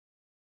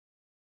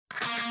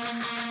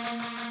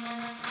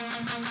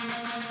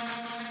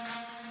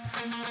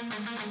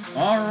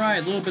All right,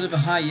 a little bit of a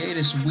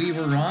hiatus we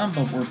were on,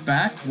 but we're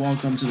back.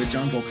 Welcome to the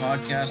Jungle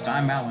Podcast.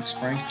 I'm Alex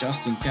Frank,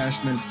 Justin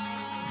Cashman.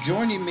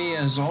 Joining me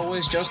as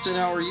always, Justin,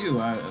 how are you?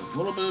 A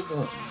little bit of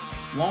a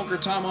longer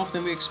time off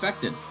than we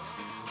expected.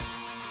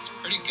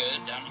 Pretty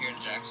good down here in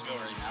Jacksonville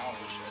right now,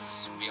 which,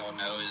 as we all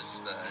know, is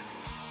the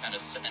kind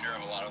of center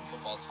of a lot of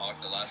football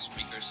talk the last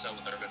week or so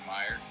with Urban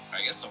Meyer.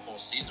 I guess the whole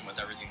season with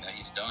everything that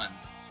he's done.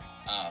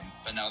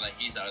 But now that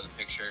he's out of the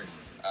picture,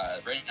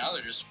 right now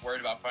they're just worried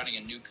about finding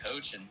a new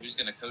coach and who's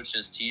going to coach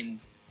his team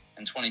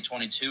in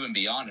 2022 and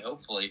beyond,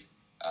 hopefully.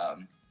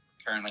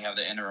 Currently have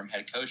the interim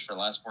head coach for the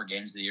last 4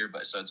 games of the year.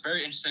 But so it's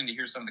very interesting to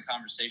hear some of the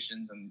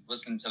conversations and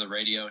listen to the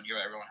radio and hear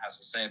what everyone has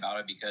to say about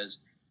it, because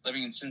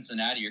living in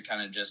Cincinnati, you're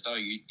kind of just,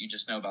 you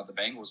just know about the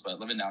Bengals, but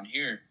living down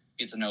here,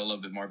 you get to know a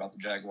little bit more about the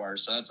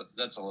Jaguars. So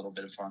that's a little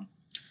bit of fun.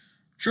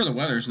 Sure, the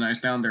weather's nice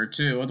down there,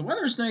 too. Well, the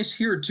weather's nice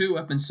here, too,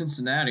 up in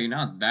Cincinnati.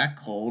 Not that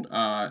cold.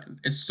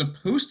 It's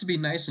supposed to be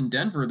nice in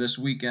Denver this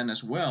weekend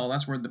as well.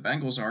 That's where the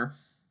Bengals are.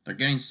 They're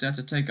getting set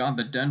to take on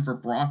the Denver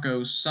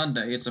Broncos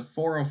Sunday. It's a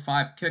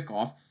 4:05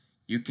 kickoff.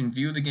 You can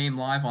view the game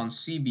live on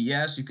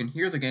CBS. You can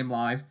hear the game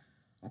live,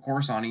 of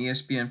course, on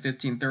ESPN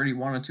 1530,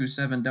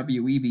 1027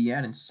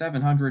 WEBN, and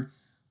 700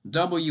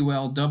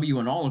 WLW,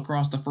 and all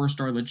across the First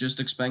Star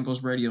Logistics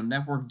Bengals Radio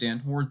Network. Dan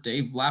Hoare,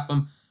 Dave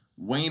Lapham,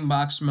 Wayne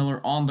Boxmiller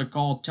on the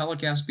call.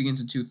 Telecast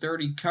begins at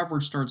 2:30.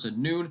 Coverage starts at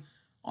noon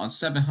on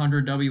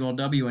 700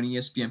 WLW and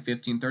ESPN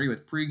 1530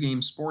 with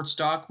pregame sports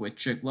talk with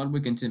Chick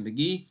Ludwig and Tim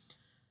McGee.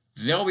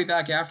 They'll be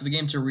back after the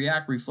game to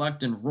react,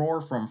 reflect, and roar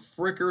from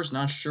Frickers.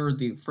 Not sure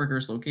the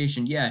Frickers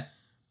location yet,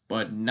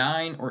 but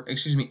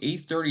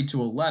 8:30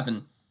 to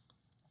 11.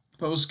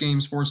 Post-game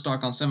sports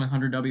talk on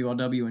 700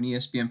 WLW and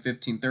ESPN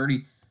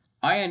 1530.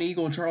 Ian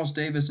Eagle, Charles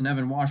Davis, and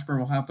Evan Washburn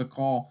will have the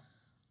call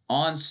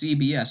on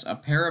CBS. A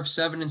pair of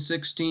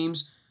 7-6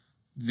 teams.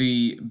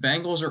 The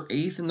Bengals are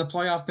 8th in the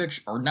playoff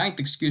picture, or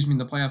 9th, in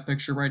the playoff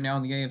picture right now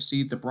in the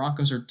AFC. The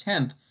Broncos are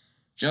 10th.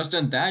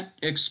 Justin, that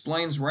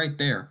explains right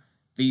there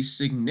the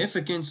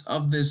significance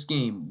of this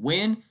game.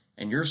 Win,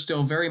 and you're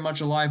still very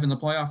much alive in the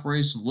playoff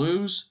race.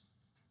 Lose,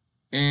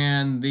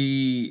 and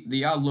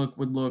the outlook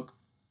would look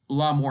a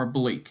lot more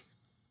bleak.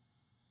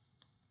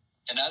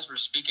 And as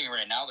we're speaking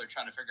right now, they're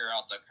trying to figure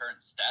out the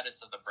current status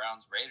of the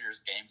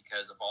Browns-Raiders game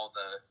because of all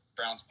the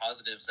Browns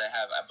positives. They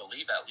have, I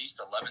believe, at least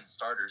 11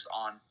 starters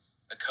on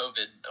the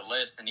COVID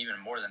list, and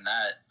even more than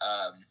that,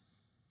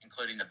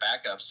 including the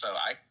backups. So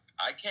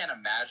I can't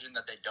imagine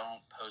that they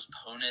don't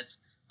postpone it.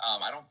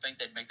 I don't think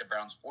they'd make the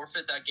Browns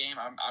forfeit that game.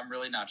 I'm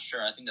really not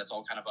sure. I think that's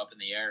all kind of up in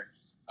the air.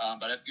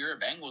 But if you're a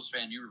Bengals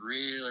fan, you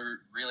really,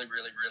 really,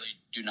 really, really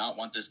do not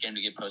want this game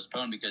to get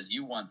postponed, because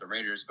you want the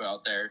Raiders to go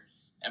out there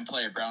and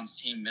play a Browns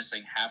team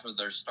missing half of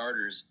their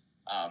starters.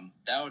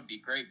 That would be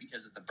great,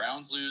 because if the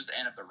Browns lose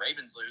and if the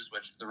Ravens lose,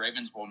 which the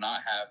Ravens will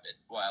not have,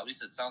 at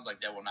least it sounds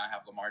like they will not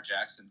have Lamar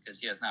Jackson because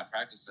he has not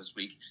practiced this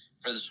week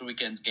for this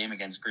weekend's game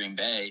against Green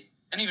Bay.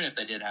 And even if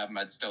they did have him,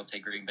 I'd still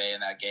take Green Bay in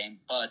that game.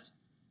 But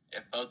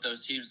if both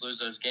those teams lose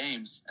those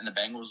games and the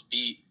Bengals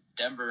beat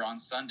Denver on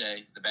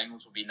Sunday, the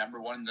Bengals will be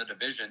number 1 in the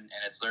division,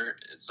 and it's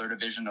their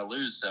division to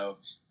lose. So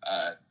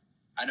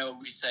I know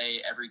we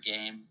say every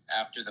game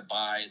after the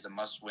bye is a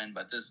must-win,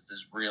 but this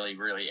is really,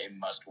 really a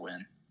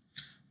must-win.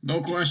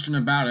 No question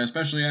about it,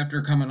 especially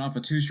after coming off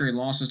of 2 straight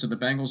losses to the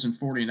Bengals and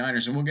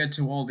 49ers. And we'll get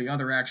to all the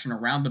other action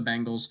around the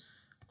Bengals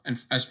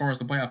and as far as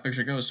the playoff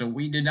picture goes. So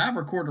we did not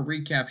record a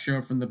recap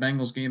show from the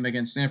Bengals game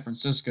against San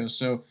Francisco,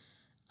 so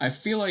I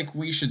feel like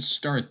we should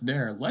start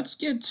there. Let's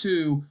get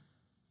to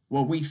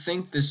what we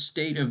think the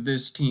state of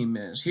this team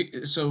is.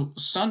 So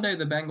Sunday,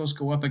 the Bengals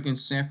go up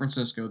against San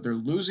Francisco. They're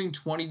losing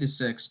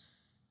 20-6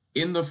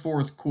 in the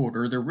fourth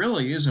quarter. There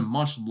really isn't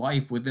much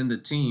life within the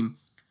team.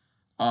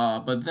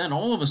 But then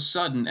all of a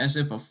sudden, as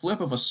if a flip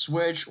of a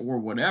switch or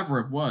whatever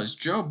it was,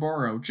 Joe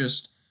Burrow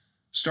just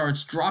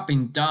starts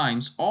dropping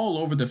dimes all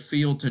over the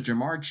field to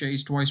Jamar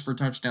Chase twice for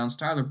touchdowns,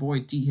 Tyler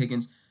Boyd, T.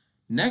 Higgins.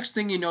 Next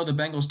thing you know, the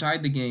Bengals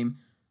tied the game.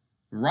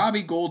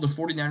 Robbie Gould, the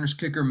 49ers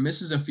kicker,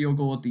 misses a field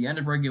goal at the end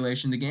of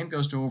regulation. The game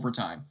goes to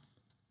overtime.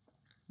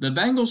 The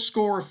Bengals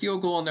score a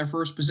field goal on their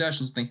first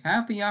possessions. They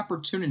have the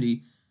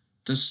opportunity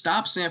to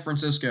stop San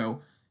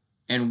Francisco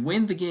and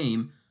win the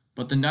game,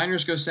 but the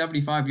Niners go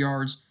 75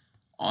 yards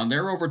on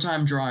their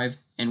overtime drive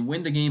and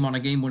win the game on a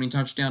game-winning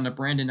touchdown to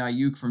Brandon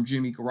Ayuk from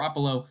Jimmy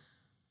Garoppolo.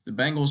 The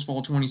Bengals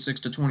fall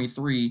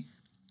 26-23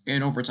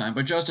 in overtime.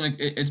 But Justin,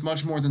 it's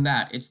much more than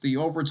that. It's the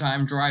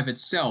overtime drive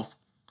itself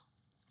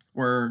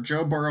where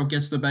Joe Burrow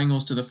gets the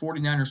Bengals to the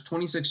 49ers'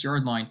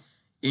 26-yard line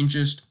in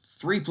just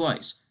 3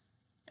 plays.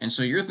 And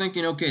so you're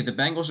thinking, okay, the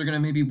Bengals are going to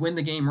maybe win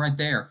the game right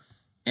there.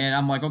 And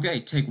I'm like, okay,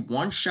 take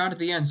one shot at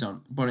the end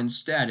zone. But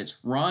instead, it's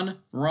run,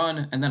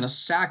 and then a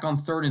sack on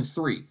 3rd and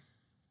 3.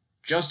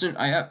 Justin,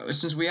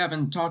 since we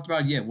haven't talked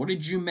about it yet, what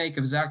did you make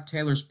of Zach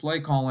Taylor's play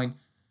calling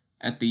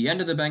at the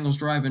end of the Bengals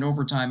drive in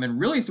overtime and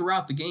really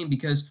throughout the game?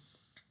 Because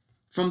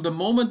from the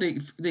moment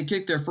they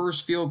kicked their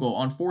first field goal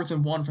on 4th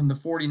and 1 from the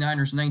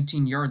 49ers'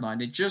 19-yard line,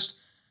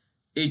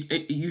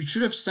 you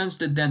should have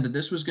sensed it then that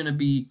this was going to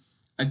be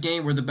a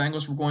game where the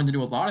Bengals were going to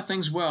do a lot of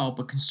things well,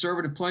 but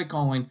conservative play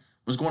calling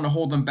was going to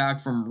hold them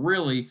back from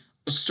really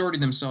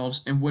asserting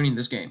themselves and winning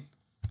this game.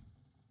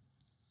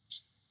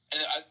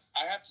 And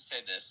I have to say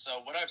this. So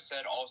what I've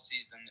said all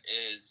season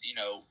is,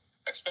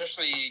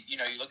 especially, you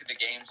look at the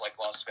games like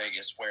Las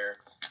Vegas where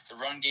the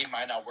run game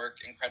might not work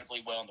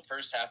incredibly well in the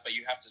first half, but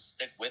you have to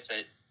stick with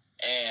it.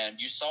 And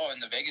you saw in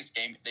the Vegas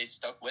game, they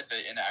stuck with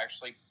it and it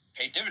actually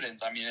paid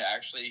dividends. I mean, it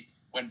actually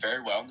went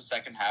very well in the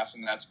second half,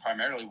 and that's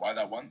primarily why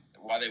they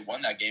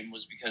won that game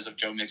was because of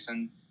Joe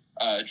Mixon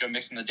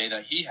the day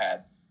that he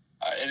had.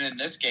 And in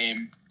this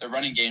game, the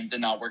running game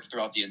did not work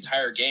throughout the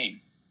entire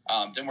game.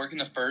 Didn't work in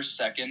the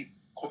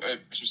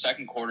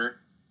second quarter,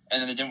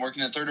 and then it didn't work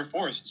in the third or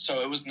fourth.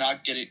 So it was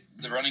not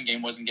the running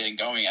game wasn't getting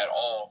going at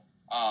all.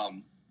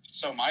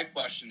 So my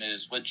question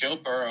is, with Joe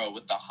Burrow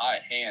with the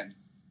hot hand,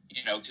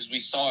 because we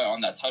saw it on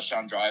that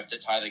touchdown drive to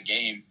tie the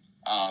game,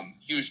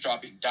 he was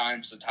dropping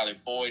dimes to Tyler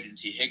Boyd and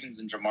T. Higgins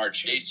and Jamar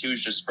Chase. He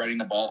was just spreading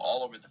the ball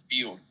all over the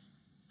field.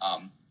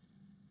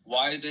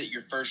 Why is it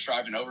your first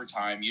drive in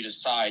overtime, you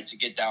decide to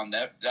get down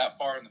that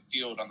far in the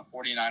field on the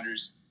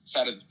 49ers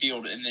side of the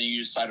field, and then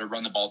you decide to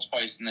run the ball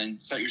twice and then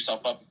set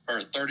yourself up for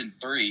a 3rd and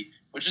 3,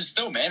 which is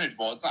still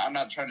manageable. I'm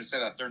not trying to say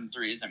that 3rd and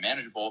 3 isn't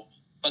manageable,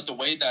 but the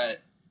way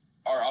that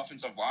our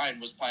offensive line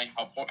was playing,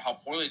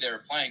 how poorly they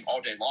were playing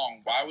all day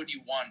long, why would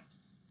you want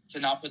to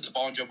not put the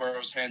ball in Joe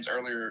Burrow's hands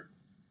earlier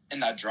in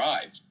that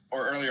drive,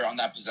 or earlier on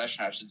that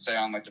possession, I should say,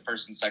 on like the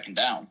first and second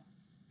down?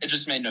 It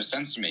just made no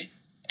sense to me.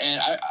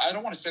 And I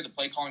don't want to say the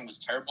play calling was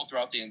terrible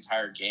throughout the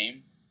entire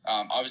game.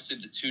 Obviously,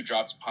 the 2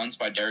 dropped punts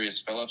by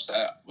Darius Phillips,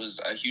 that was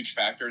a huge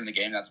factor in the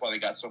game. That's why they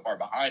got so far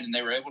behind, and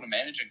they were able to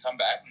manage and come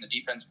back, and the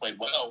defense played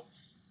well.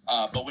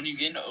 But when you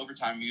get into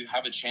overtime, you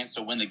have a chance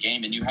to win the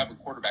game, and you have a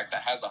quarterback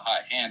that has a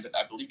hot hand.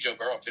 I believe Joe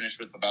Burrow finished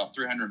with about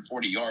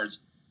 340 yards.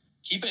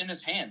 Keep it in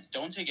his hands.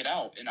 Don't take it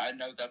out. And I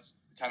know that's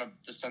kind of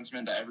the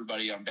sentiment that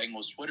everybody on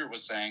Bengals Twitter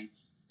was saying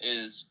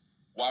is,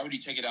 why would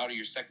you take it out of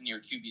your second-year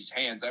QB's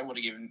hands? That would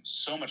have given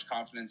so much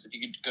confidence if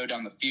you could go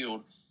down the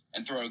field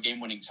and throw a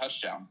game-winning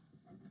touchdown.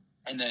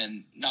 And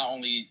then not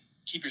only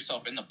keep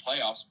yourself in the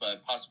playoffs,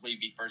 but possibly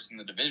be first in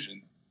the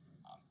division.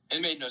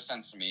 It made no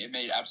sense to me. It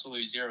made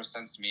absolutely zero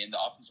sense to me. And the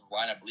offensive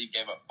line, I believe,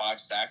 gave up 5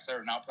 sacks. They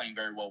were not playing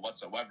very well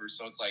whatsoever.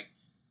 So it's like,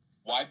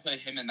 why put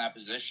him in that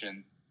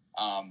position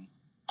on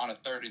a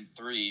 3rd and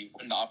 3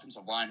 when the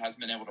offensive line hasn't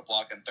been able to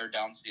block on 3rd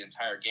downs the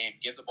entire game?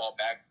 Give the ball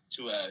back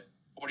to a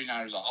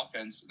 49ers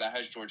offense that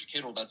has George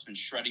Kittle that's been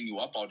shredding you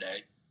up all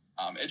day.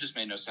 It just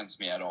made no sense to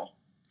me at all.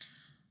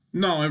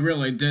 No, it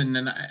really didn't.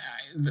 And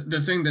the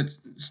thing that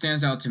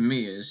stands out to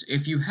me is,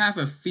 if you have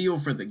a feel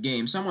for the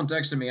game, someone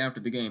texted me after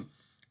the game,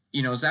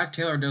 Zach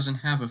Taylor doesn't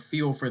have a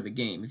feel for the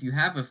game. If you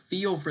have a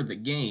feel for the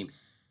game,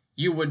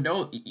 you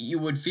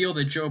would feel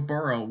that Joe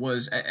Burrow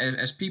was,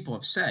 as people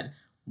have said,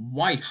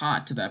 white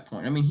hot to that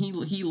point. I mean,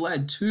 he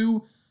led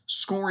 2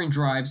 scoring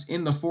drives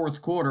in the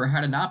fourth quarter.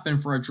 Had it not been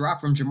for a drop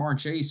from Jamar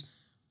Chase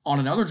on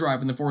another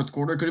drive in the fourth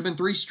quarter, it could have been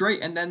 3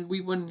 straight, and then we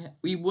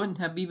wouldn't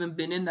have even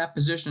been in that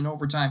position in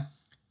overtime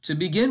to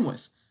begin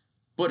with.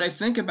 But I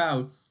think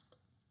about,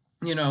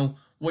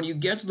 when you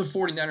get to the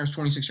 49ers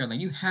 26-yard line,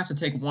 you have to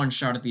take one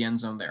shot at the end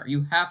zone there.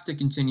 You have to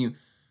continue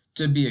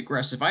to be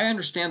aggressive. I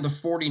understand the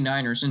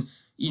 49ers, and,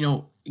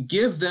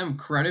 give them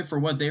credit for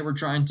what they were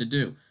trying to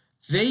do.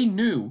 They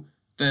knew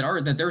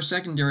that their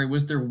secondary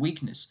was their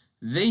weakness.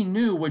 They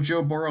knew what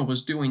Joe Burrow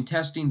was doing,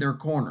 testing their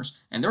corners,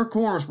 and their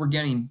corners were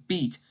getting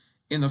beat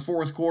in the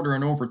fourth quarter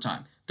and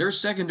overtime. Their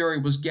secondary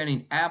was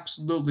getting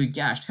absolutely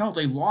gashed. Hell,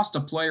 they lost a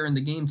player in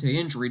the game to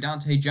injury,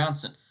 Dante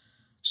Johnson.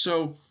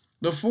 So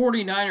the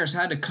 49ers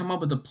had to come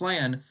up with a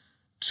plan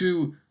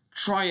to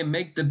try and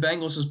make the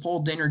Bengals, as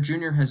Paul Dehner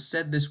Jr. has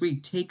said this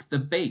week, take the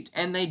bait.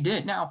 And they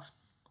did. Now,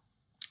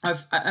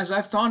 as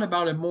I've thought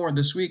about it more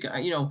this week,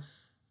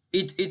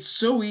 it's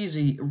so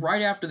easy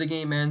right after the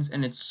game ends,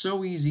 and it's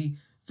so easy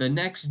the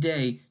next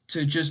day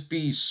to just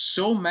be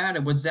so mad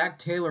at what Zach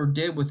Taylor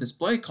did with his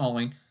play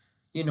calling,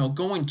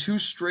 going 2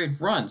 straight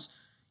runs,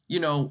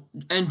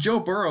 and Joe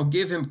Burrow,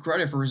 give him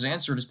credit for his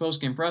answer at his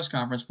post-game press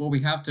conference. Well,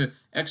 we have to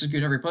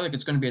execute every play like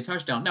it's going to be a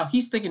touchdown. Now,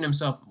 he's thinking to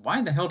himself,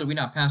 why the hell did we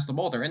not pass the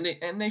ball there?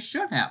 And they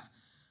should have.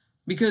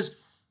 Because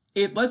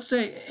let's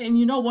say, and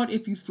you know what,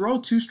 if you throw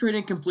 2 straight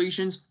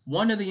incompletions,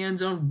 1 to the end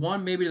zone,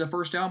 1 maybe to the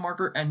first down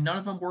marker, and none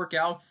of them work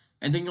out,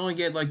 and then you only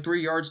get like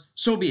 3 yards,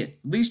 so be it.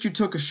 At least you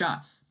took a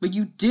shot. But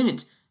you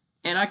didn't.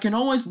 And I can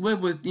always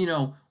live with,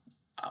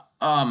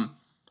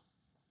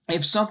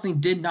 if something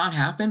did not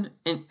happen,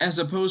 and as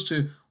opposed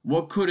to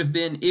what could have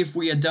been if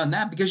we had done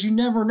that, because you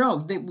never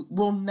know.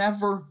 We'll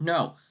never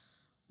know.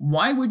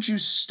 Why would you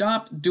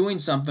stop doing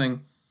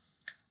something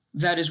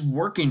that is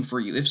working for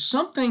you? If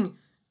something,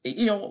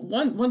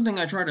 one thing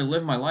I try to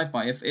live my life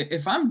by,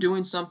 if I'm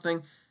doing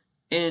something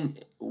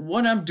and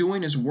what I'm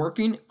doing is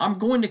working, I'm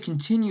going to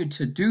continue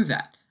to do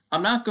that.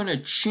 I'm not going to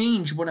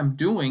change what I'm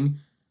doing,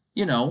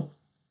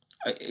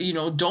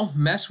 don't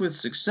mess with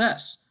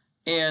success.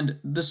 And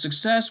the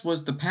success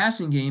was the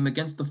passing game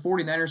against the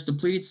 49ers'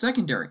 depleted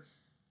secondary.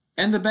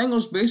 And the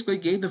Bengals basically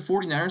gave the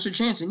 49ers a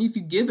chance. And if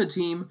you give a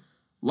team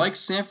like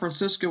San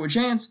Francisco, a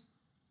chance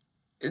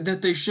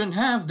that they shouldn't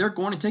have, they're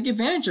going to take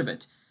advantage of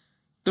it.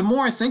 The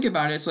more I think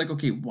about it, it's like,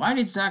 okay, why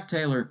did Zach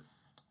Taylor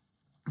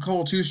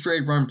call 2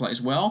 straight run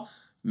plays? Well,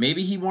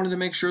 maybe he wanted to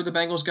make sure the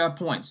Bengals got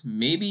points.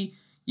 Maybe,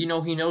 he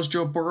knows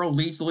Joe Burrow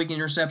leads the league in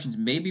interceptions.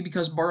 Maybe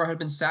because Burrow had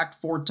been sacked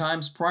 4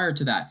 times prior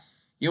to that.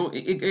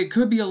 It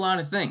could be a lot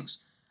of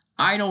things.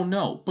 I don't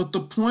know. But the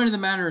point of the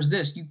matter is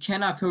this: you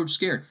cannot coach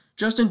scared.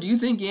 Justin, do you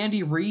think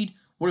Andy Reid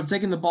would have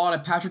taken the ball out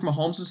of Patrick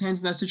Mahomes' hands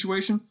in that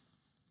situation?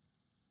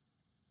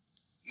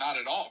 Not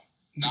at all.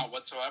 Not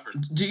whatsoever.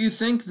 Do you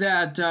think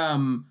that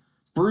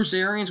Bruce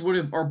Arians would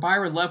have, or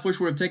Byron Leftwich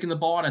would have taken the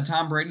ball out of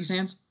Tom Brady's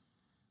hands?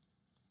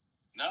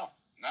 No,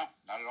 not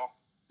at all.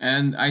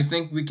 And I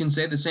think we can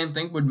say the same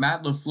thing. Would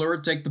Matt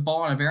LaFleur take the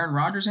ball out of Aaron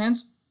Rodgers'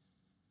 hands?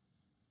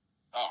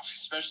 Oh,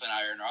 especially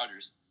not Aaron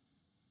Rodgers.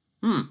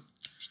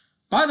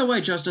 By the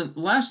way, Justin,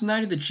 last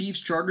night of the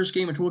Chiefs-Chargers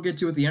game, which we'll get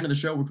to at the end of the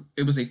show,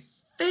 it was a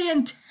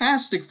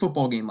fantastic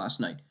football game last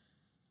night.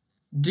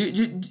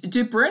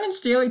 Did Brandon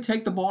Staley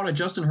take the ball out of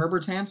Justin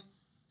Herbert's hands?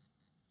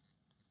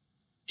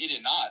 He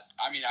did not.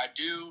 I mean, I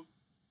do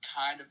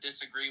kind of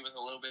disagree with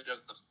a little bit of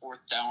the fourth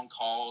down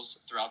calls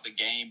throughout the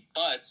game,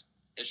 but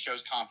it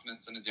shows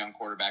confidence in his young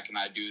quarterback, and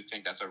I do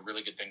think that's a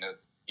really good thing to,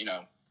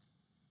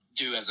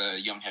 do as a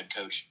young head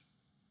coach.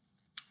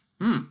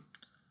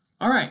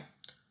 All right.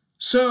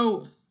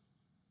 So,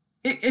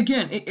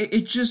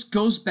 it just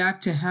goes back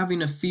to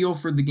having a feel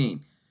for the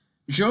game.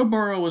 Joe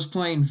Burrow was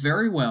playing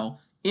very well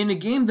in a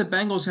game the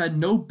Bengals had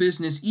no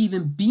business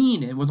even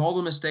being in, with all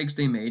the mistakes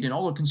they made and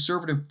all the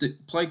conservative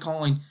play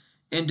calling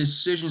and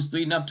decisions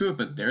leading up to it.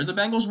 But there the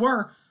Bengals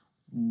were,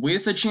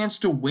 with a chance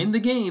to win the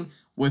game,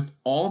 with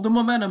all of the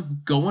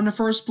momentum, going to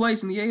first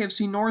place in the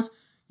AFC North.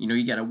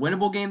 You got a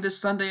winnable game this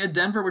Sunday at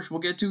Denver, which we'll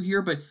get to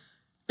here.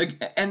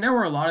 And there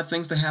were a lot of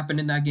things that happened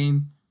in that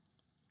game.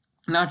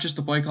 Not just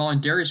the play calling.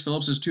 Darius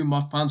Phillips' 2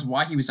 muff punts.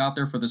 Why he was out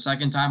there for the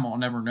second time, I'll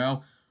never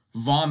know.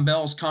 Von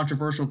Bell's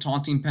controversial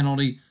taunting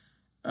penalty.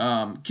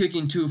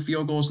 Kicking 2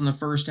 field goals in the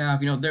first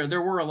half.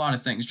 There were a lot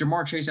of things.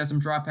 Jamar Chase had some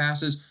drop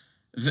passes.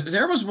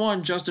 There was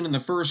one, Justin, in the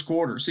first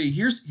quarter. See,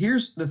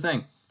 here's the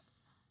thing.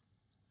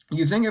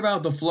 You think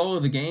about the flow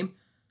of the game.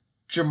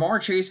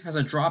 Jamar Chase has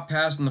a drop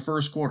pass in the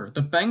first quarter.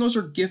 The Bengals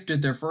are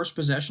gifted their first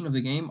possession of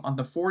the game on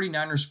the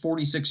 49ers'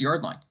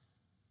 46-yard line.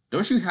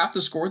 Don't you have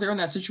to score there in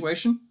that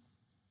situation?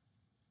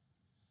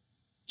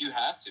 You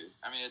have to.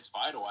 I mean, it's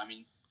vital. I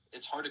mean,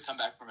 it's hard to come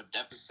back from a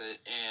deficit,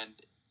 and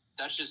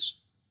that's just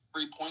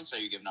 3 points that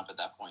you're giving up at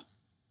that point.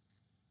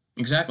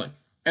 Exactly.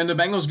 And the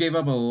Bengals gave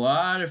up a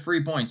lot of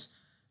free points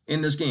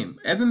in this game.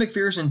 Evan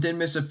McPherson did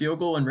miss a field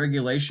goal in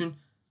regulation.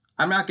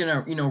 I'm not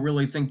going to,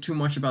 really think too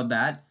much about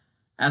that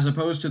as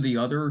opposed to the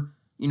other,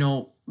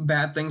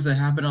 bad things that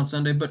happened on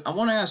Sunday. But I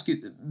want to ask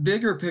you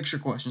bigger picture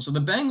question. So the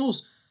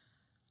Bengals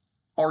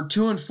are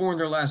 2-4 in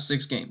their last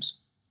 6 games.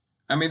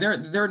 I mean,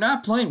 they're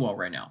not playing well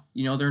right now.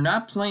 They're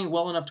not playing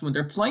well enough to win.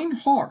 They're playing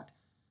hard.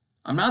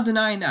 I'm not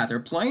denying that. They're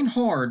playing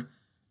hard,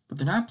 but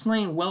they're not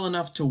playing well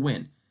enough to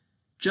win.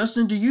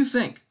 Justin, do you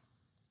think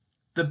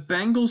the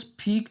Bengals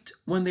peaked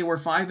when they were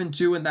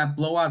 5-2 in that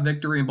blowout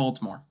victory in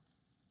Baltimore?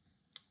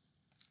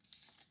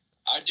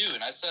 I do,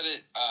 and I said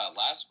it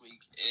last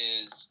week,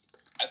 is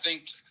I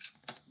think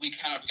we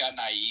kind of got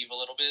naive a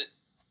little bit,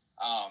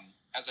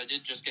 as I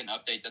did just get an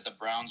update that the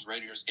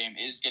Browns-Raiders game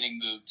is getting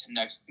moved to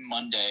next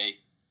Monday,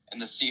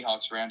 and the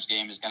Seahawks-Rams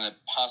game is going to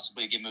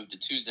possibly get moved to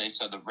Tuesday,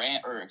 so the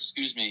Browns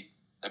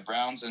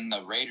and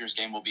the Raiders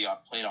game will be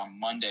played on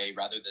Monday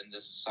rather than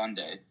this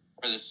Saturday,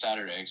 but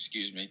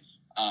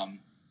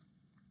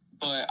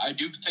I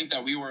do think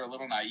that we were a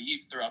little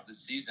naive throughout the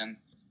season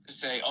to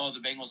say, the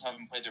Bengals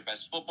haven't played their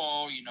best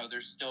football.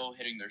 They're still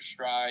hitting their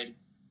stride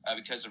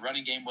because the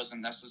running game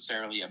wasn't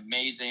necessarily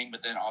amazing,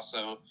 but then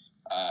also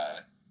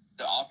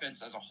the offense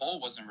as a whole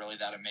wasn't really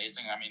that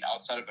amazing. I mean,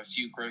 outside of a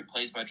few great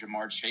plays by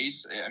Jamar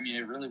Chase, I mean,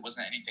 it really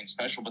wasn't anything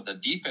special, but the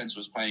defense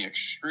was playing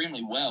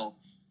extremely well.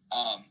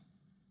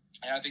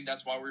 And I think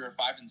that's why we were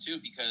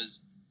 5-2 because,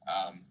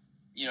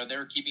 they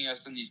were keeping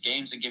us in these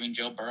games and giving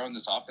Joe Burrow and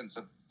this offense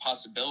a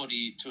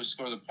possibility to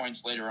score the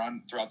points later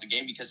on throughout the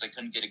game because they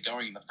couldn't get it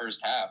going in the first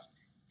half.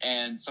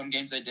 And some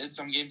games they did,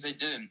 some games they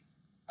didn't.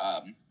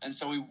 And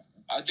so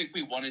I think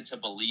we wanted to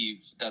believe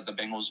that the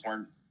Bengals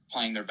weren't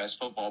playing their best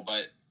football,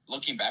 but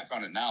looking back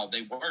on it now,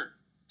 they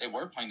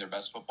were playing their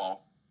best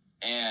football.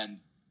 And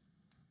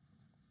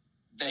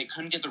they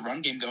couldn't get the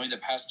run game going the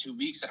past 2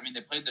 weeks. I mean,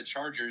 they played the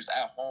Chargers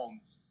at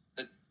home.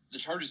 The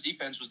Chargers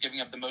defense was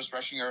giving up the most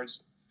rushing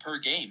yards per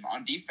game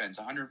on defense,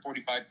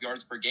 145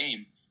 yards per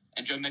game.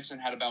 And Joe Mixon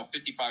had about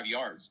 55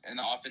 yards. And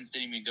the offense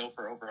didn't even go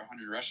for over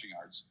 100 rushing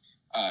yards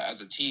as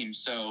a team.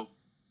 So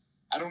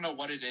I don't know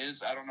what it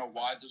is. I don't know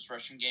why this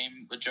rushing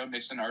game with Joe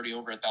Mixon already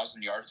over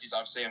 1,000 yards. He's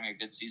obviously having a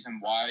good season.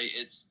 Why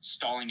it's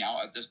stalling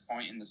out at this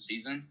point in the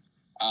season.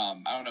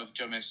 I don't know if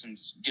Joe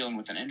Mixon's dealing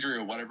with an injury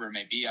or whatever it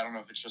may be. I don't know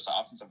if it's just the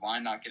offensive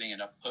line not getting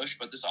enough push.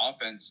 But this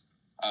offense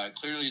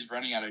clearly is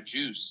running out of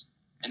juice.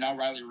 And now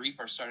Riley Reif,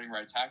 our starting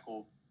right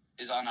tackle,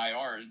 is on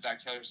IR. And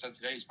Zach Taylor said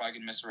today he's probably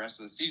going to miss the rest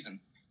of the season.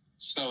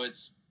 So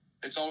it's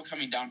it's all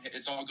coming down.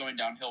 It's all going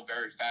downhill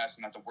very fast,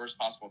 and at the worst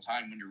possible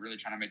time when you're really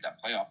trying to make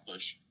that playoff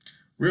push.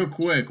 Real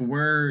quick,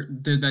 where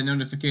did that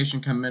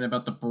notification come in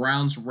about the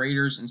Browns,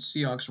 Raiders, and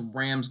Seahawks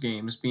Rams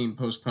games being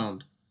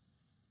postponed?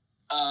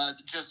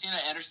 Josina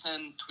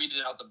Anderson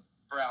tweeted out the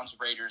Browns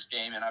Raiders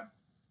game, and I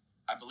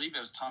believe it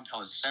was Tom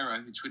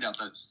Pelissero who tweeted out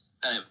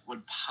that it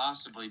would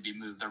possibly be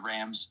moved. The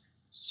Rams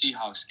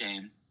Seahawks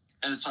game.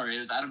 And sorry, it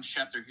was Adam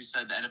Schefter who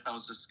said the NFL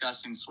was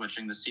discussing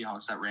switching the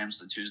Seahawks at Rams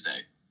to Tuesday.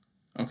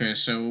 Okay,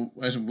 so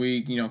as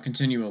we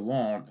continue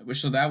along,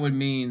 so that would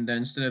mean that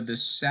instead of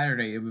this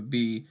Saturday, it would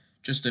be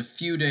just a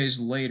few days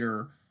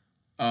later,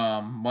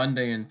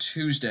 Monday and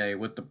Tuesday,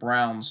 with the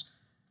Browns,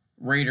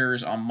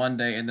 Raiders on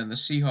Monday, and then the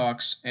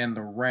Seahawks and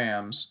the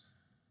Rams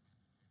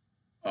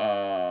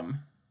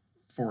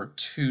for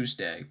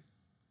Tuesday.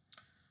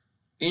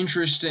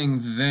 Interesting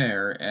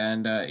there,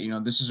 and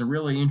this is a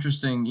really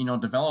interesting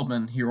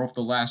development here over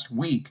the last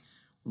week,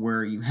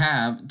 where you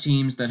have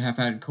teams that have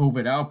had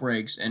COVID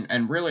outbreaks,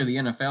 and really the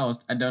NFL has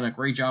done a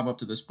great job up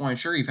to this point.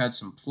 Sure, you've had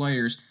some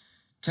players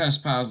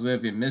test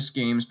positive and miss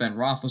games. Ben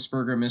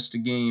Roethlisberger missed a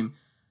game.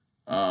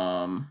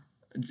 Aaron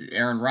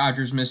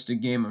Rodgers missed a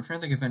game. I'm trying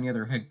to think if any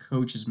other head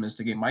coaches missed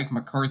a game. Mike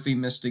McCarthy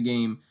missed a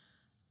game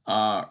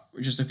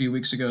just a few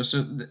weeks ago.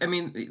 So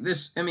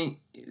this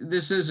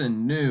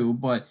isn't new,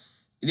 but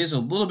it is a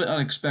little bit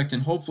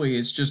unexpected. Hopefully,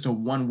 it's just a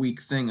 1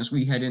 week thing as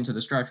we head into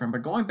the stretch run.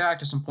 But going back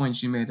to some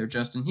points you made there,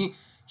 Justin,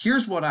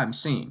 here's what I'm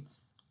seeing.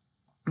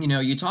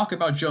 You talk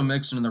about Joe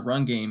Mixon in the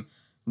run game.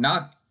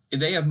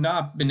 They have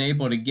not been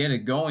able to get it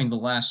going the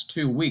last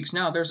 2 weeks.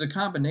 Now, there's a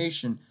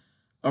combination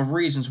of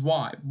reasons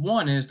why.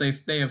 One is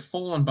they have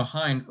fallen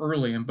behind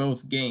early in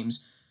both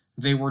games.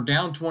 They were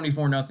down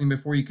 24-0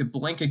 before you could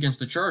blink against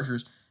the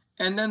Chargers,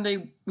 and then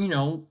they,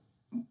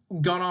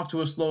 gone off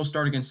to a slow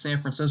start against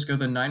San Francisco.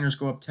 The Niners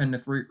go up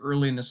 10-3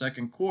 early in the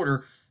second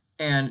quarter,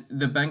 and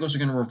the Bengals are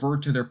going to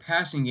revert to their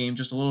passing game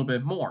just a little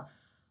bit more.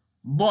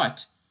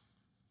 But,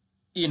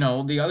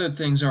 the other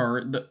things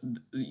are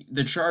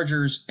the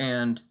Chargers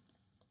and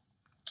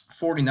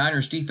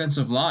 49ers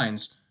defensive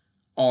lines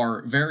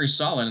are very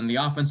solid, and the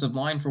offensive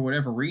line, for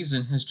whatever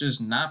reason, has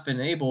just not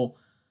been able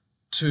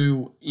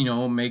to,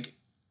 make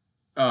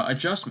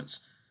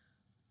adjustments.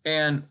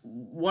 And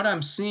what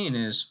I'm seeing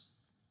is,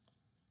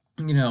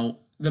 the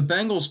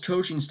Bengals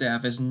coaching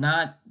staff is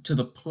not to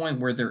the point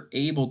where they're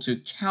able to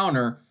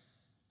counter,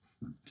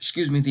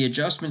 the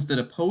adjustments that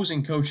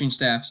opposing coaching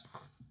staffs,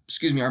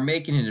 are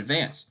making in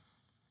advance.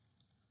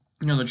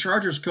 The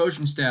Chargers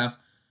coaching staff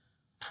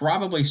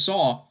probably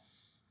saw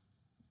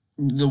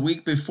the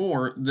week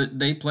before that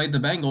they played the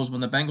Bengals,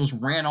 when the Bengals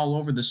ran all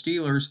over the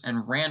Steelers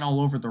and ran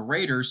all over the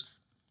Raiders,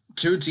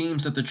 two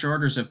teams that the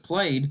Chargers have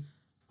played.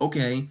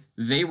 Okay,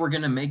 they were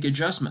going to make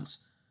adjustments.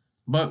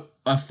 But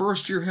a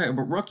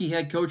rookie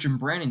head coach in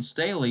Brandon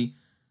Staley,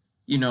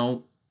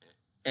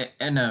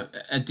 and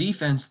a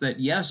defense that,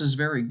 yes, is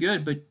very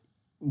good, but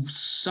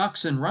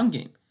sucks in run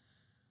game.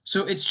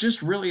 So it's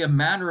just really a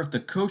matter of the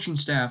coaching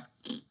staff,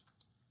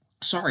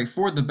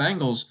 for the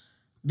Bengals,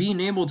 being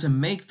able to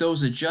make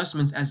those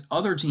adjustments as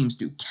other teams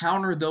do,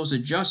 counter those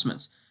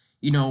adjustments.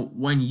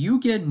 When you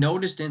get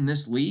noticed in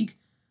this league,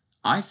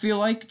 I feel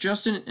like,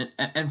 Justin,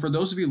 and for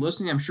those of you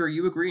listening, I'm sure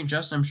you agree, and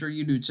Justin, I'm sure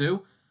you do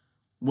too,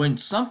 when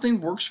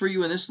something works for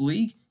you in this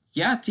league,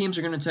 yeah, teams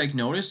are going to take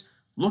notice.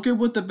 Look at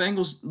what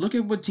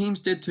teams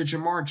did to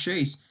Jamar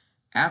Chase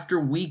after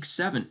week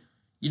 7.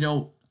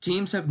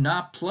 Teams have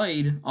not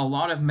played a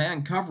lot of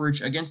man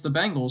coverage against the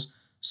Bengals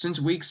since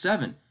week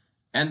 7.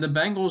 And the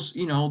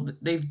Bengals,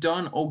 they've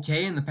done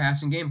okay in the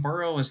passing game.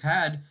 Burrow has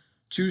had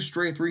 2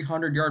 straight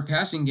 300-yard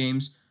passing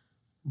games,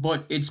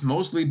 but it's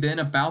mostly been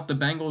about the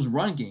Bengals'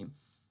 run game.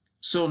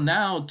 So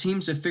now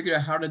teams have figured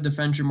out how to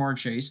defend Jamar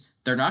Chase.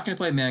 They're not going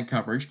to play man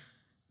coverage.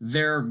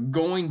 They're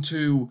going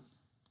to,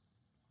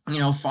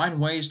 find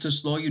ways to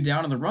slow you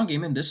down in the run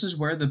game, and this is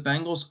where the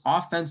Bengals'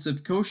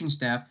 offensive coaching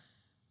staff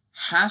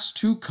has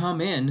to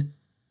come in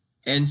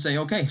and say,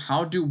 okay,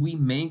 how do we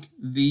make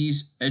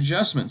these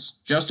adjustments?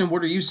 Justin,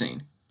 what are you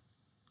seeing?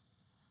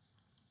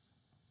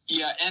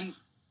 Yeah, and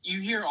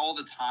you hear all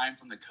the time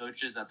from the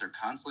coaches that they're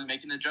constantly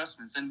making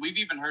adjustments, and we've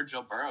even heard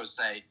Joe Burrow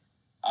say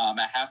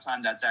at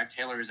halftime that Zach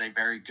Taylor is a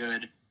very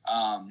good,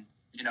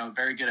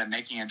 very good at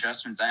making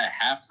adjustments at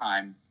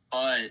halftime,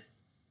 but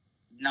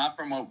not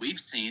from what we've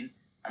seen.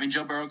 I mean,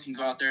 Joe Burrow can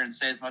go out there and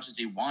say as much as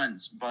he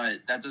wants, but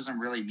that doesn't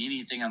really mean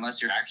anything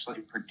unless you're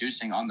actually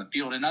producing on the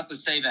field. And not to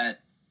say that,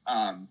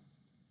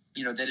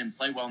 they didn't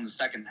play well in the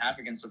second half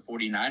against the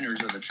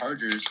 49ers or the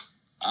Chargers,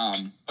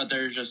 but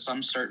there's just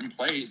some certain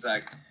plays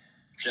that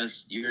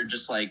you're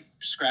just like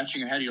scratching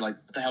your head. You're like,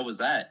 what the hell was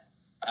that?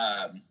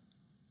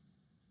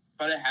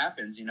 But it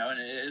happens, and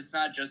it's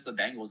not just the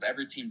Bengals.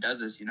 Every team does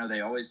this.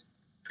 They always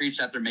preach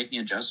that they're making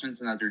adjustments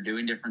and that they're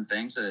doing different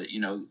things,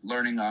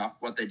 learning off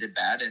what they did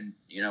bad and,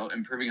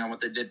 improving on what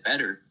they did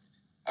better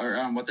or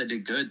on what they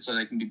did good so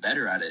they can be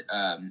better at it.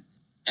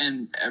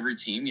 And every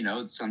team,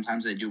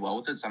 sometimes they do well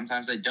with it.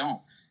 Sometimes they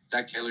don't.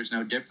 Zach Taylor's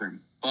no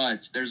different.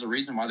 But there's a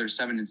reason why they're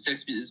 7-6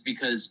 is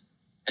because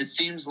it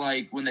seems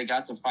like when they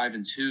got to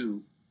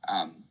 5-2,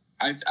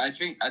 I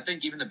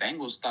think even the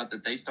Bengals thought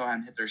that they still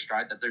hadn't hit their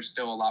stride, that there's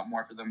still a lot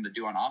more for them to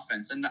do on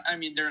offense. And I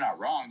mean, they're not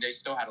wrong. They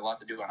still had a lot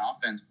to do on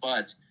offense,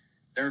 but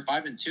they were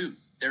 5-2.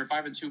 They were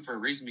 5-2 for a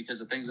reason, because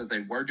the things that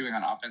they were doing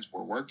on offense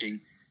were working,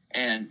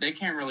 and they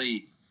can't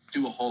really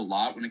do a whole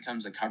lot when it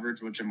comes to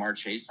coverage with Jamar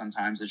Chase.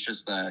 Sometimes it's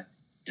just the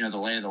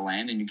lay of the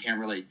land, and you can't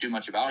really do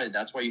much about it.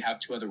 That's why you have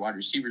two other wide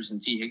receivers in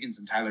T. Higgins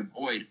and Tyler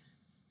Boyd,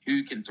 who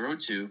you can throw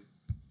to.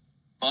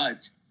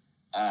 But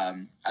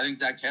I think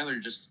Zach Taylor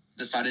just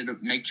decided to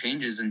make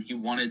changes, and he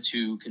wanted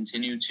to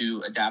continue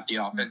to adapt the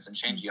offense and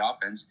change the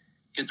offense,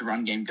 get the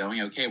run game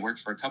going. Okay, it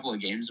worked for a couple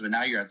of games, but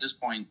now you're at this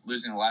point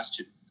losing the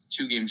last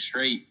two games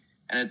straight,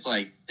 and it's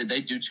like, did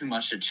they do too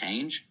much to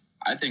change?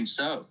 I think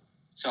so.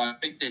 So I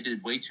think they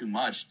did way too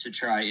much to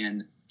try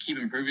and keep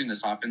improving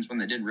this offense when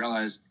they didn't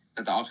realize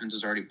that the offense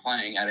is already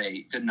playing at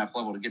a good enough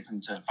level to get them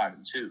to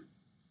 5-2.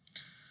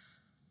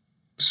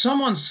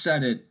 Someone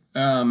said it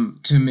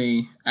to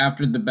me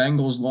after the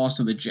Bengals lost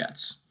to the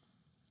Jets.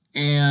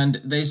 And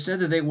they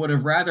said that they would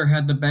have rather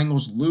had the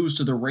Bengals lose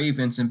to the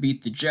Ravens and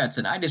beat the Jets.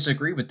 And I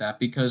disagree with that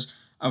because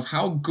of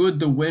how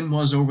good the win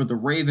was over the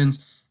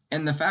Ravens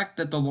and the fact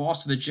that the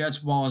loss to the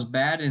Jets, while as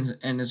bad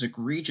and as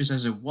egregious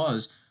as it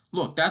was,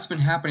 look, that's been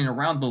happening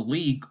around the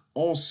league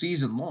all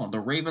season long. The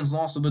Ravens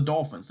lost to the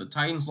Dolphins. The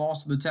Titans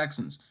lost to the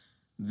Texans.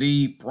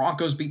 The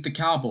Broncos beat the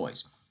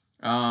Cowboys.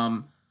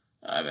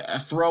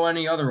 Throw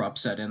any other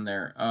upset in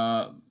there.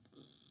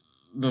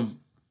 The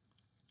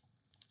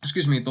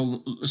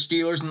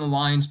Steelers and the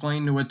Lions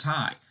playing to a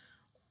tie.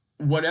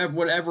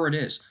 Whatever it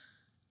is.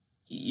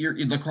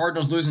 The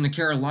Cardinals losing to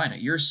Carolina.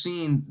 You're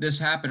seeing this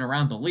happen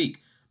around the league.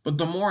 But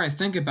the more I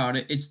think about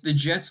it, it's the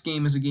Jets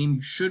game is a game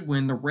you should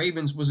win. The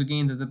Ravens was a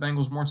game that the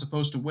Bengals weren't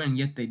supposed to win,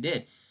 yet they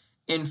did.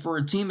 And for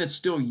a team that's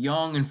still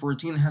young and for a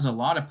team that has a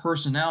lot of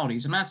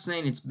personalities, I'm not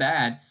saying it's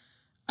bad.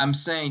 I'm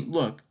saying,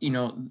 look,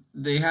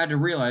 they had to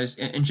realize,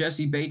 and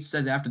Jesse Bates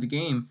said after the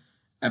game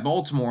at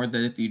Baltimore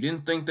that if you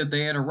didn't think that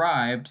they had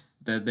arrived,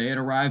 that they had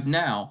arrived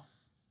now.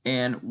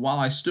 And while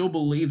I still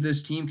believe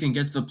this team can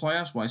get to the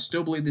playoffs, while I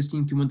still believe this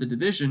team can win the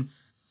division,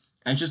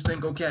 I just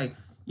think, okay,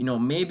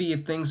 maybe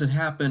if things had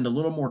happened a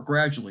little more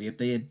gradually, if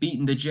they had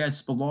beaten the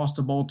Jets but lost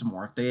to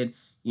Baltimore, if they had,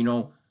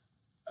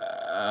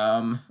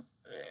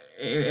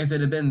 if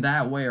it had been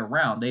that way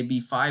around, they'd be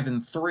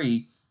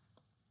 5-3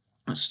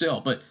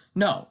 still. But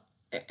no.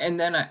 And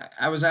then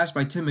I was asked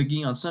by Tim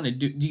McGee on Sunday,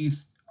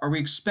 are we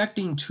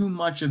expecting too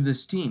much of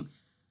this team?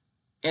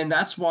 And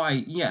that's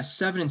why, yes,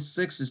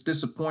 7-6 is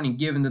disappointing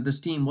given that this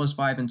team was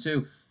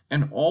 5-2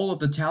 and all of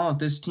the talent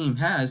this team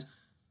has,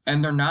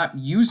 and they're not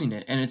using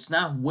it, and it's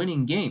not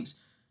winning games.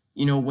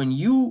 When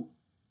you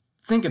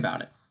think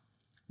about it,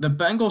 the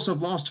Bengals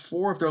have lost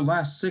 4 of their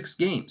last 6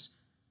 games,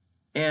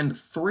 and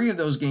 3 of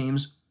those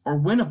games are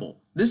winnable.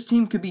 This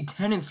team could be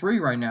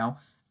 10-3 right now.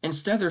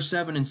 Instead, they're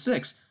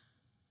 7-6.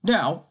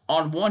 Now,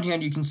 on one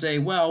hand, you can say,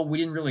 well, we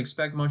didn't really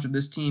expect much of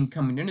this team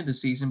coming into the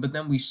season, but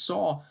then we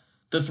saw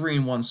the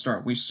 3-1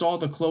 start. We saw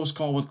the close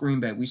call with Green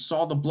Bay. We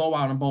saw the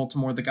blowout in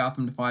Baltimore that got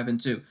them to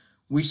 5-2.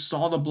 We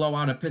saw the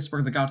blowout at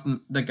Pittsburgh that got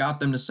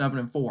them to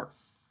 7-4.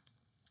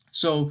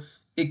 So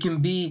it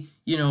can be,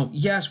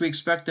 yes, we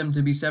expect them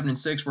to be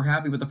 7-6. We're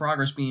happy with the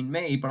progress being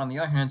made, but on the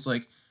other hand, it's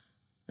like,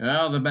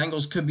 well, the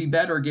Bengals could be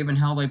better given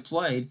how they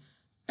played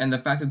and the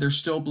fact that they're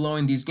still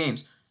blowing these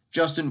games.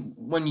 Justin,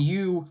 when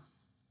you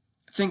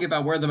think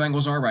about where the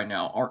Bengals are right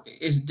now,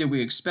 did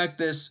we expect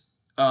this?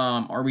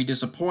 Are we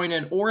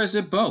disappointed, or is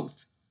it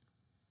both?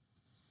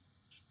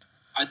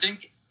 I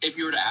think if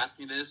you were to ask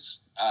me this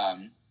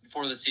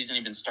before the season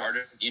even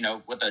started,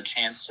 with a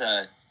chance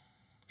to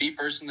be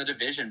first in the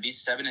division, be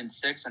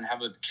 7-6, and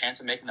have a chance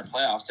of making the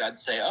playoffs, I'd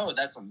say, oh,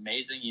 that's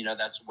amazing.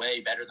 That's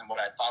way better than what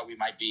I thought we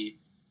might be.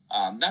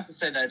 Not to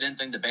say that I didn't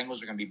think the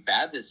Bengals were going to be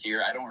bad this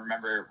year. I don't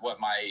remember what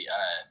my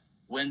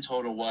win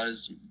total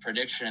was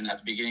prediction at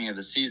the beginning of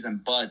the season,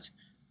 but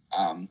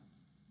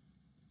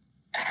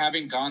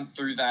having gone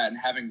through that and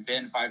having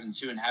been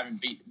 5-2 and having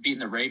beaten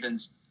the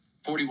Ravens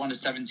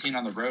 41-17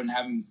 on the road,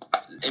 and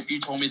if you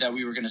told me that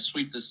we were going to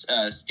sweep the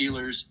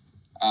Steelers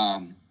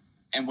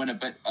and win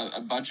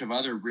a bunch of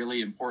other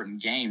really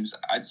important games,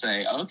 I'd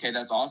say, okay,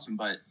 that's awesome.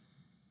 But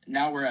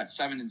now we're at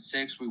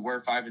 7-6. We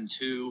were 5-2.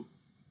 You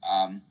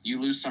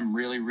lose some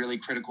really, really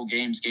critical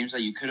games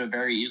that you could have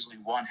very easily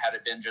won had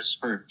it been just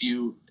for a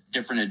few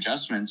different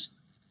adjustments.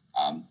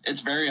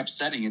 It's very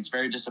upsetting. It's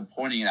very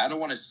disappointing. And I don't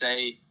want to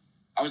say,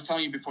 I was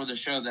telling you before the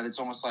show that it's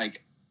almost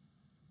like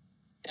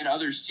in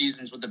other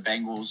seasons with the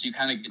Bengals, you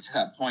kind of get to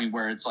that point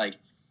where it's like,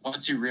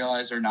 once you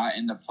realize they're not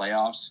in the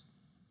playoffs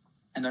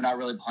and they're not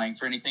really playing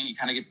for anything, you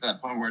kind of get to that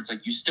point where it's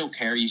like, you still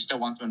care. You still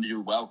want them to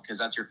do well because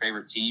that's your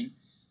favorite team.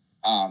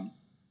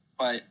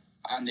 But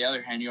on the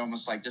other hand, you're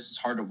almost like, this is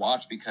hard to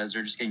watch because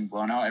they're just getting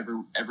blown out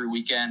every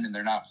weekend and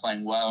they're not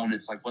playing well. And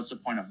it's like, what's the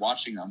point of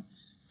watching them?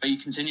 But you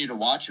continue to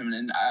watch them.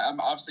 And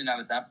I'm obviously not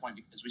at that point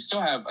because we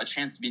still have a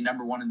chance to be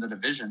number 1 in the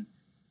division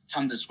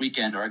come this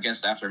weekend, or I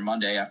guess after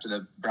Monday, after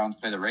the Browns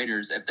play the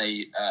Raiders, if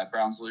they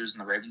Browns lose and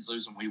the Ravens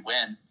lose and we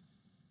win.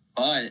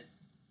 But,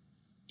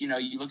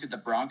 you look at the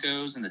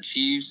Broncos and the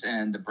Chiefs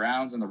and the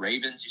Browns and the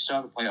Ravens. You still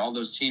have to play all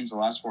those teams the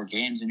last 4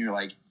 games, and you're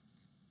like,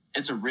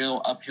 it's a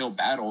real uphill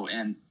battle.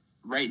 And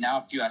right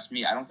now, if you ask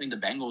me, I don't think the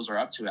Bengals are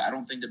up to it. I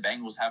don't think the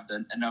Bengals have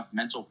enough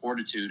mental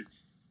fortitude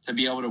to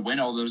be able to win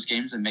all those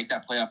games and make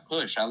that playoff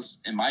push, at least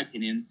in my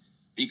opinion,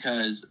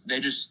 because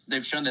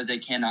they've shown that they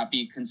cannot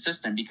be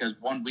consistent, because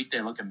one week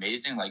they look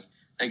amazing, like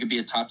they could be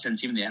a top 10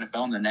 team in the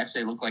NFL, and the next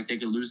they look like they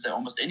could lose to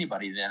almost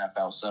anybody in the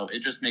NFL. So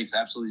it just makes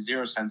absolutely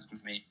zero sense to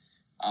me.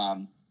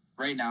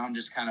 Right now, I'm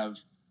just kind of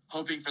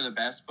hoping for the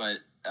best, but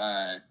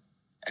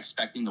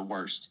expecting the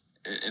worst,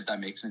 if that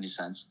makes any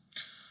sense.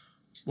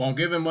 Well,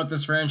 given what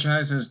this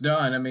franchise has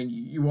done, I mean,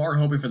 you are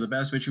hoping for the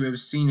best, but you have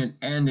seen it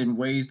end in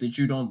ways that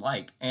you don't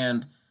like.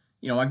 And,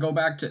 I go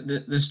back to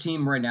this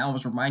team right now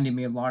was reminding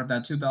me a lot of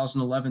that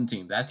 2011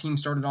 team. That team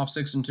started off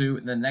 6-2,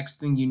 and the next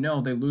thing you know,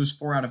 they lose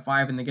 4 out of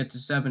 5 and they get to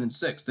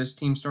 7-6. This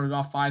team started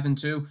off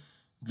 5-2.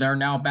 They're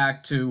now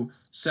back to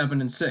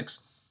 7-6.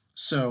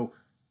 So,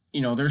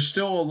 there's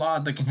still a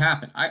lot that can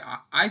happen.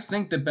 I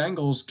think the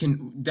Bengals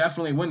can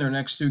definitely win their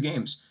next 2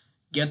 games,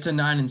 get to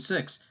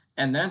 9-6.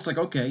 And then it's like,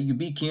 okay, you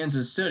beat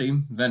Kansas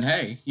City, then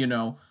hey,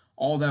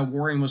 all that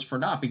worrying was for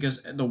naught,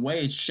 because the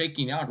way it's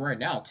shaking out right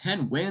now,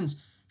 10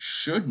 wins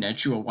should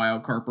net you a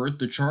wild card berth.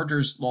 The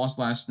Chargers lost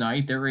last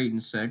night. They're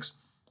 8-6.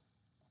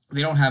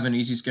 They don't have an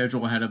easy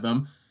schedule ahead of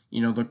them.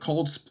 The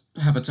Colts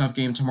have a tough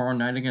game tomorrow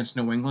night against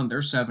New England.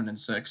 They're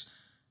 7-6.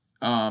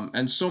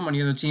 And so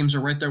many other teams are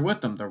right there with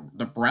them,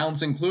 the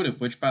Browns included,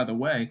 which, by the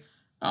way,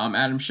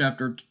 Adam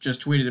Schefter just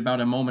tweeted about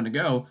a moment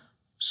ago.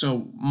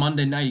 So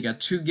Monday night, you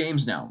got 2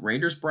 games now.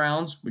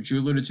 Raiders-Browns, which you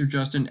alluded to,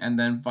 Justin, and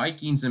then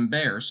Vikings and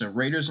Bears. So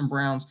Raiders and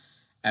Browns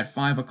at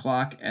 5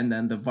 o'clock, and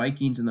then the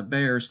Vikings and the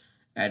Bears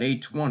at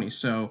 8:20.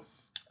 So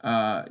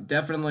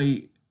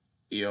definitely,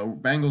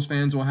 Bengals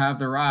fans will have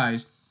their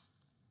eyes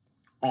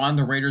on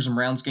the Raiders and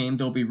Browns game.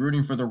 They'll be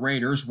rooting for the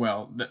Raiders.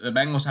 Well, the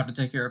Bengals have to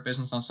take care of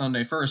business on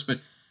Sunday first,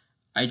 but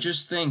I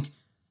just think,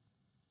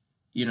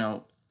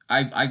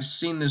 I've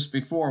seen this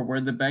before where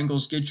the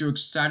Bengals get you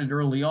excited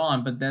early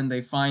on, but then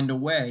they find a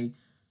way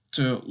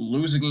to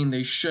lose a game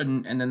they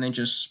shouldn't, and then they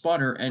just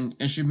sputter. And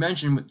as you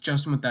mentioned,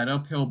 Justin, with that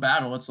uphill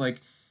battle, it's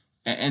like,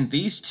 and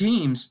these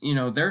teams,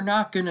 they're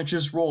not going to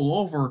just roll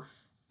over.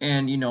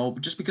 And,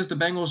 just because the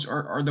Bengals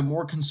are the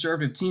more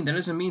conservative team, that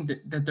doesn't mean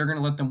that they're going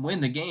to let them win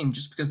the game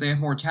just because they have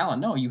more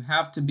talent. No, you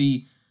have to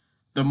be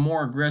the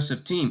more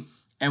aggressive team.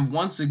 And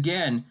once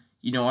again,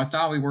 I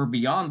thought we were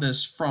beyond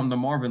this from the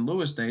Marvin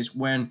Lewis days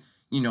when,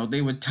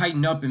 they would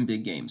tighten up in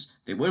big games.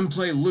 They wouldn't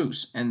play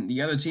loose, and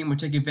the other team would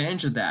take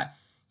advantage of that.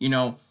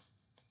 I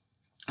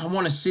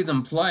want to see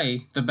them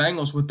play the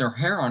Bengals with their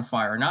hair on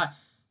fire. Not,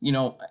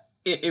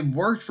 it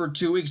worked for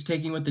 2 weeks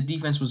taking what the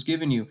defense was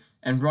giving you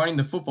and running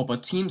the football,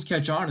 but teams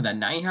catch on to that.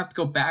 Now you have to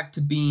go back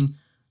to being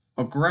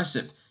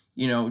aggressive.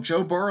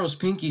 Joe Burrow's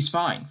pinky's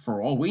fine,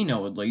 for all we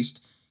know at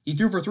least. He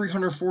threw for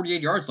 348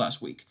 yards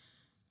last week.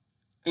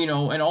 And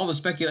all the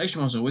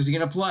speculation was, is he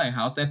going to play?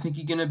 How's that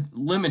pinky going to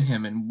limit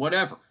him and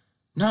whatever?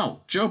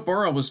 No, Joe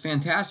Burrow was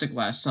fantastic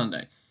last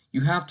Sunday.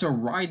 You have to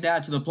ride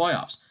that to the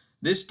playoffs.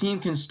 This team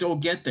can still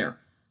get there.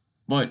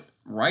 But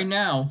right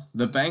now,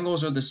 the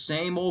Bengals are the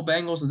same old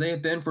Bengals that they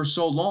have been for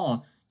so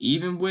long,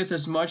 even with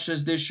as much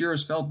as this year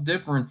has felt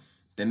different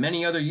than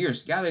many other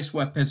years. Yeah, they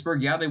swept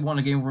Pittsburgh. Yeah, they won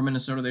a game over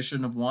Minnesota they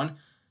shouldn't have won.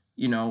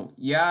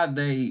 Yeah,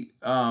 they,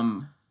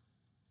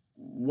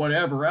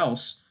 whatever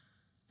else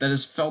that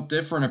has felt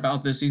different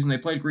about this season. They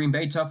played Green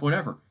Bay tough,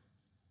 whatever.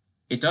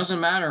 It doesn't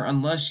matter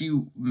unless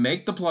you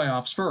make the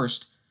playoffs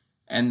first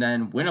and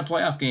then win a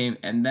playoff game,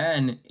 and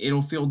then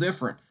it'll feel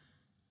different.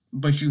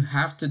 But you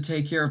have to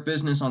take care of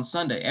business on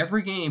Sunday.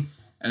 Every game,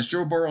 as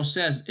Joe Burrow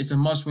says, it's a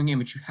must-win game,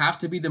 but you have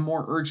to be the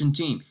more urgent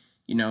team.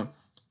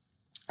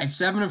 At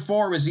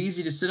 7-4, it was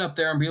easy to sit up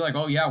there and be like,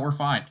 oh yeah, we're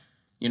fine.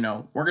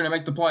 We're going to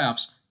make the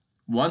playoffs.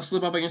 One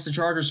slip up against the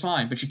Chargers,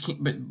 fine, but you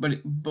can't.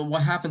 But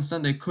what happened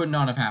Sunday could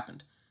not have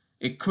happened.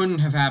 It couldn't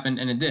have happened,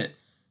 and it did.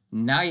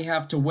 Now you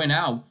have to win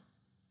out,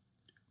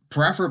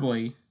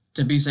 preferably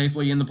to be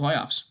safely in the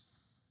playoffs.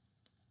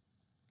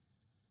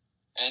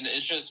 And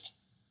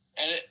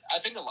I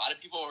think a lot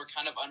of people are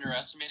kind of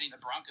underestimating the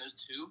Broncos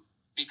too,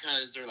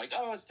 because they're like,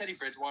 oh, it's Teddy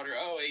Bridgewater.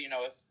 Oh,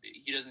 if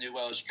he doesn't do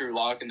well, it's Drew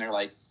Lock, and they're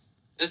like,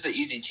 this is an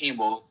easy team.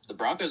 Well, the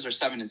Broncos are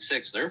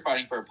 7-6. They're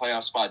fighting for a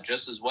playoff spot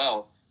just as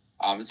well.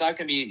 It's not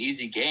going to be an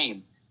easy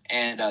game.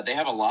 And they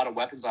have a lot of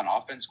weapons on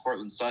offense.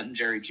 Cortland Sutton,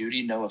 Jerry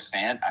Jeudy, Noah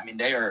Fant. I mean,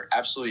 they are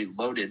absolutely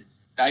loaded.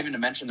 Not even to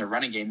mention their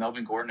running game,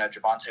 Melvin Gordon and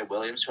Javonte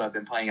Williams, who have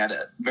been playing at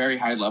a very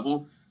high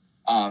level.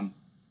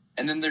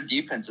 And then their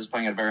defense is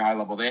playing at a very high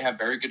level. They have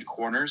very good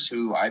corners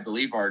who I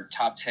believe are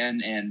top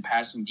 10 in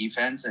passing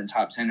defense and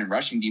top 10 in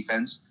rushing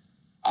defense.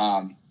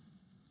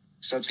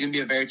 So it's going to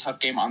be a very tough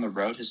game on the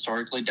road.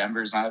 Historically,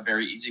 Denver is not a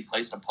very easy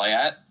place to play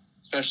at,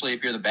 especially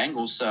if you're the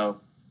Bengals. So,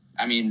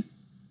 I mean,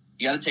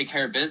 you got to take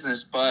care of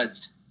business, but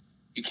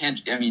you can't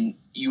 – I mean,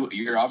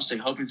 you're obviously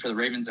hoping for the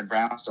Ravens and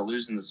Browns to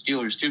lose and the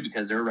Steelers too,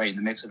 because they're right in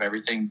the mix of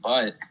everything.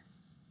 But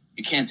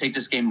you can't take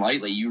this game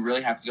lightly. You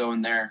really have to go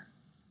in there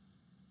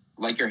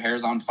like your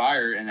hair's on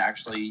fire and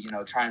actually,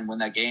 try and win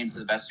that game to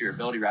the best of your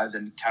ability rather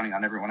than counting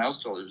on everyone else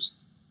to lose.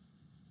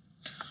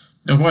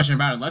 No question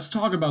about it. Let's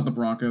talk about the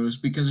Broncos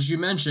because, as you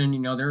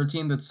mentioned, they're a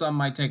team that some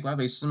might take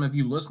lightly. Some of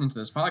you listening to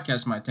this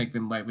podcast might take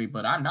them lightly,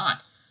 but I'm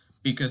not,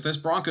 because this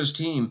Broncos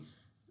team,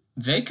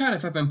 they kind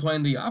of have been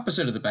playing the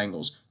opposite of the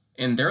Bengals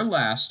in their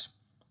last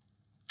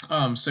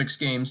 6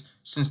 games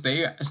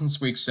since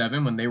week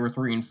 7 when they were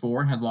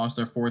 3-4 and had lost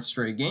their 4th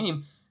straight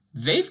game.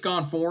 They've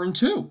gone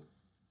 4-2,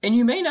 and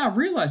you may not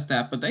realize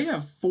that, but they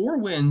have 4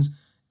 wins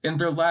in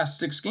their last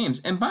 6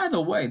 games. And by the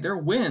way, their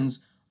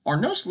wins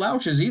are no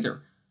slouches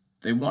either.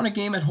 They won a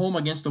game at home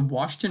against the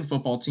Washington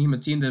football team, a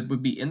team that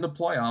would be in the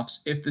playoffs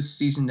if this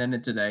season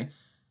ended today.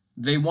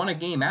 They won a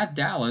game at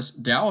Dallas.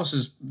 Dallas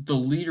is the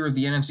leader of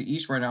the NFC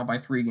East right now by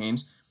 3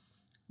 games.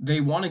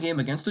 They won a game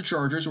against the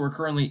Chargers, who are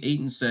currently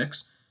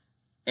 8-6.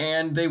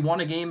 And they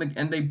won a game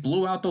and they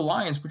blew out the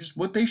Lions, which is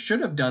what they should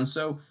have done.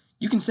 So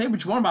you can say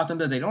what you want about them,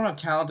 that they don't have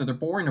talent, that they're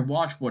boring to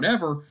watch,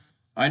 whatever.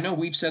 I know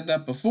we've said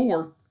that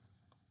before.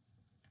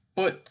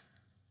 But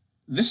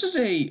this is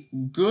a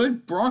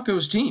good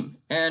Broncos team,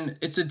 and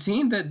it's a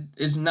team that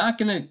is not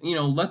going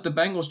to, let the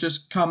Bengals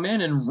just come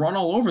in and run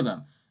all over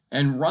them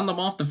and run them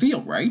off the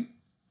field, right?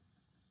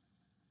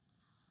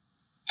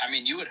 I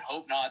mean, you would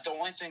hope not. The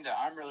only thing that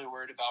I'm really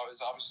worried about is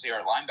obviously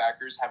our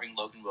linebackers, having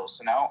Logan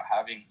Wilson out,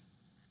 having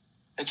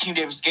King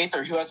Davis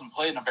Gaither, who hasn't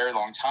played in a very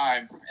long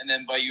time. And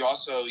then, but you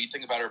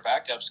think about our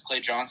backups. Clay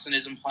Johnson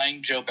isn't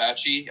playing. Joe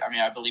Bacci,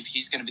 I believe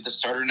he's going to be the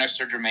starter next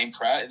to Jermaine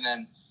Pratt, and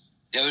then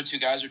the other 2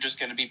 guys are just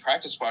going to be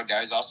practice squad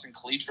guys, Austin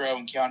Calitro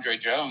and Keandre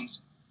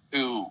Jones,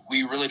 who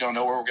we really don't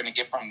know where we're going to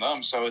get from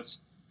them. So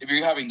if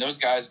you're having those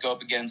guys go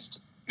up against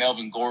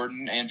Melvin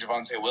Gordon and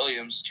Javonte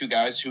Williams, 2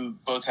 guys who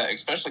both had,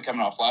 especially coming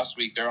off last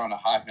week, they're on a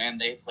high. Man,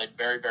 they played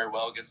very, very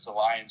well against the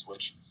Lions,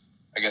 which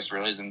I guess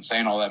really isn't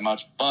saying all that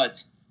much.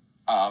 But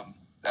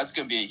that's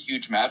going to be a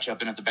huge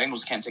matchup. And if the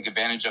Bengals can't take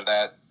advantage of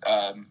that,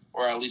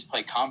 or at least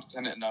play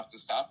competent enough to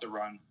stop the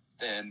run,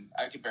 then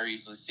I could very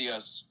easily see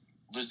us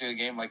losing a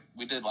game like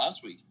we did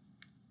last week.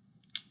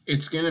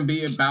 It's going to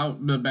be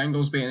about the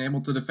Bengals being able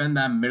to defend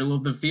that middle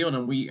of the field,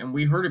 and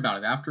we heard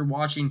about it after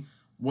watching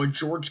what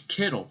George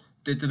Kittle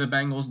did to the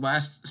Bengals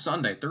last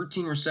Sunday.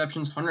 13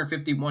 receptions,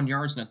 151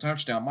 yards, and a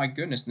touchdown. My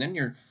goodness. And then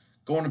you're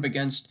going up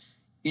against,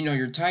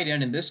 your tight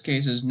end in this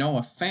case is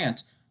Noah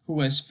Fant,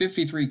 who has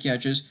 53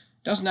 catches,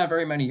 doesn't have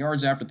very many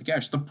yards after the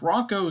catch. The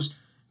Broncos,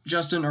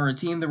 Justin, are a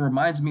team that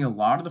reminds me a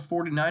lot of the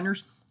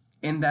 49ers,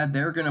 in that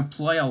they're going to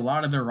play a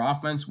lot of their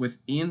offense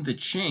within the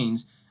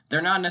chains.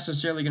 They're not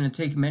necessarily going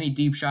to take many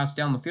deep shots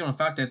down the field. In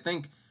fact, I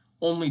think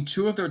only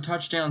 2 of their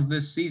touchdowns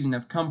this season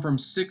have come from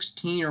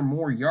 16 or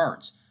more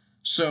yards.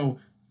 So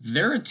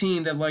they're a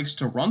team that likes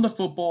to run the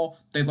football.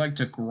 They like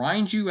to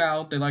grind you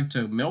out. They like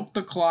to milk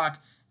the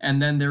clock,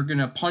 and then they're going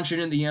to punch it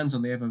in the end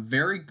zone. They have a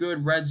very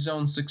good red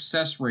zone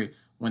success rate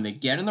when they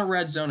get in the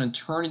red zone and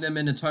turning them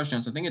into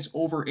touchdowns. I think it's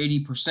over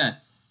 80%.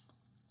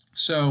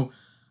 So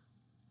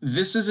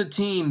this is a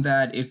team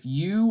that if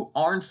you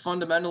aren't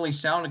fundamentally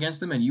sound against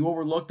them and you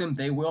overlook them,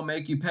 they will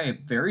make you pay.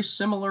 Very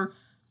similar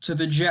to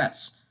the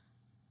Jets.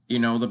 The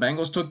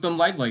Bengals took them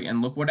lightly,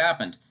 and look what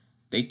happened.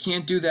 They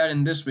can't do that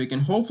in this week,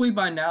 and hopefully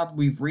by now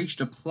we've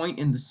reached a point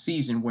in the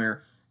season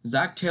where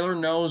Zach Taylor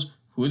knows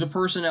who the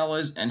personnel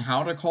is and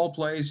how to call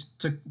plays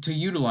to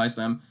utilize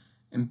them,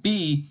 and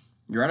B,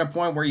 you're at a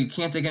point where you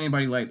can't take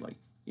anybody lightly.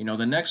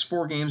 The next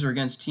 4 games are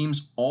against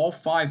teams all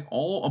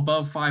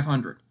above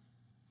 500.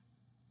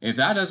 If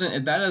that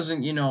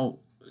doesn't,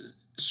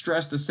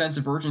 stress the sense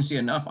of urgency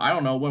enough, I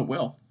don't know what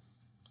will.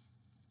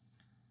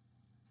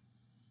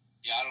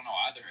 Yeah, I don't know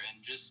either.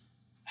 And just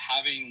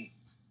having,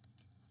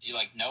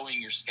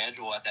 knowing your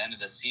schedule at the end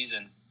of the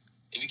season,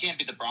 if you can't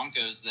beat the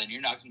Broncos, then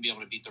you're not going to be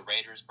able to beat the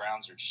Raiders,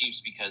 Browns, or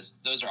Chiefs, because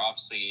those are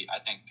obviously, I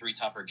think, 3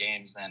 tougher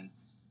games than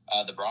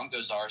the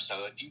Broncos are.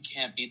 So if you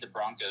can't beat the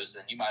Broncos,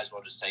 then you might as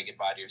well just say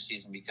goodbye to your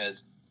season,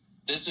 because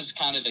this is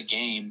kind of the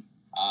game.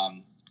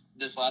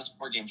 This last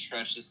 4-game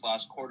stretch, this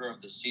last quarter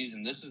of the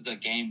season, this is the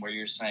game where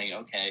you're saying,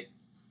 okay,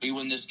 we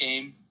win this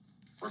game,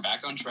 we're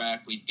back on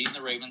track. We've beaten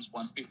the Ravens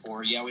once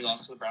before. Yeah, we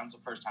lost to the Browns the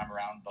first time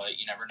around, but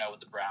you never know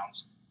with the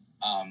Browns.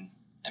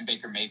 And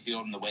Baker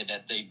Mayfield and the way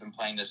that they've been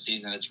playing this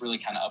season, it's really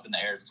kind of up in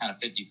the air. It's kind of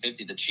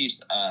 50-50. The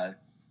Chiefs,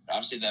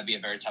 obviously that'd be a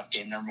very tough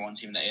game. Number 1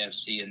 team in the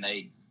AFC, and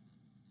they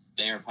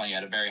are playing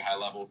at a very high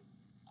level.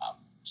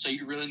 So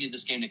you really need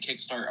this game to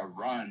kickstart a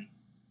run.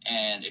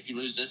 And if you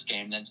lose this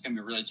game, then it's going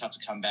to be really tough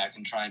to come back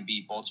and try and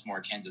beat Baltimore,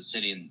 Kansas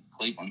City, and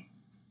Cleveland.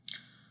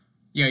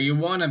 Yeah, you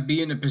want to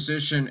be in a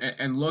position,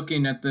 and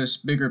looking at this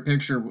bigger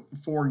picture,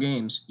 4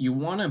 games, you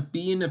want to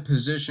be in a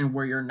position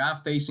where you're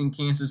not facing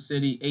Kansas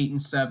City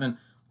 8-7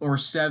 or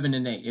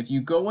 7-8. If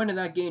you go into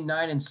that game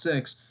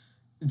 9-6,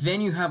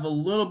 then you have a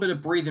little bit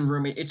of breathing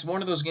room. It's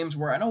one of those games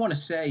where I want to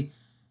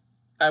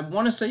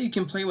say you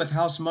can play with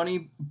house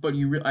money, but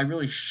I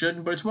really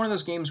shouldn't. But it's one of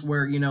those games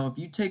where, if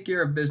you take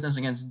care of business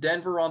against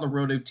Denver on the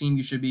road, a team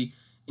you should be,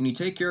 and you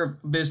take care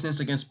of business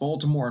against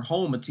Baltimore at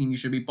home, a team you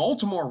should be.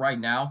 Baltimore right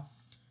now,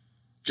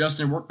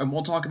 Justin, and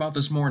we'll talk about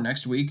this more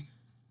next week,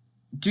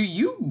 Do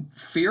you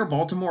fear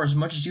Baltimore as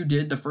much as you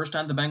did the first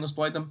time the Bengals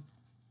played them?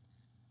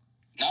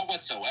 Not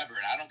whatsoever.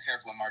 And I don't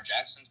care if Lamar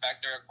Jackson's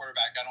back there at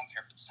quarterback. I don't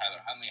care if it's Tyler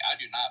Huntley. I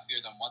do not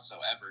fear them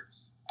whatsoever.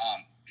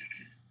 Um,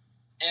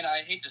 and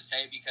I hate to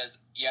say it because,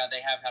 yeah,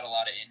 they have had a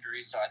lot of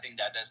injuries, so I think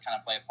that does kind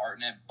of play a part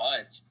in it.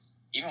 But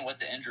even with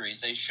the injuries,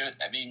 they should.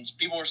 I mean,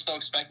 people are still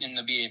expecting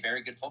them to be a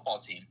very good football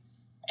team.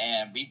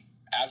 And we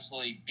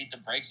absolutely beat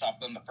the brakes off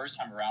them the first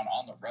time around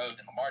on the road.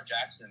 And Lamar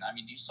Jackson, I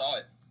mean, you saw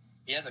it.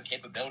 He has a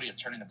capability of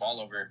turning the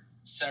ball over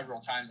several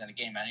times in a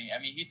game. I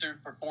mean, he threw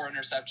for 4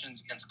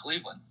 interceptions against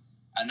Cleveland.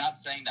 I'm not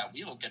saying that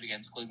we looked good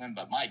against Cleveland,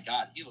 but my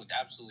God, he looked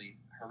absolutely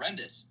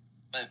horrendous.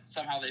 But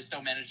somehow they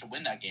still managed to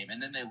win that game.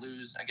 And then they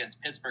lose against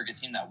Pittsburgh, a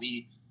team that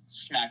we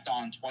smacked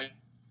on twice.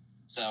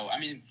 So, I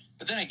mean,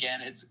 but then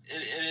again, it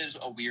is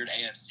a weird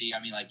AFC.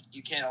 I mean, like,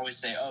 you can't always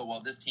say, oh,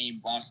 well, this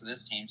team lost to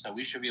this team, so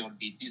we should be able to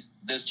beat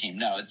this team.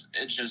 No,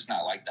 it's just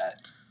not like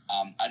that.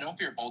 I don't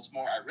fear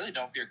Baltimore. I really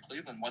don't fear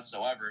Cleveland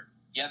whatsoever.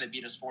 Yeah, they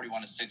beat us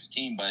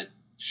 41-16, but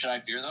should I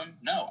fear them?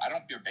 No, I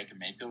don't fear Baker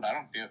Mayfield. I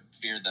don't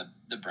fear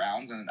the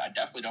Browns, and I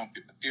definitely don't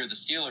fear the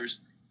Steelers.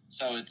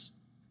 So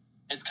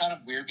it's kind of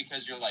weird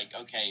because you're like,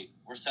 okay,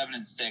 we're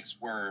 7-6.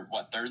 We're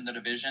third in the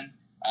division.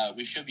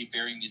 We should be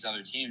fearing these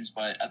other teams,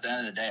 but at the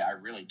end of the day, I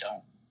really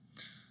don't.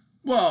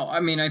 Well, I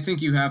mean, I think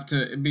you have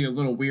to be a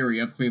little weary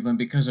of Cleveland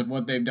because of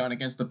what they've done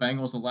against the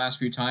Bengals the last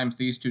few times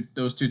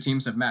those two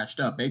teams have matched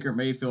up. Baker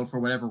Mayfield, for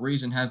whatever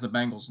reason, has the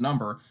Bengals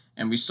number,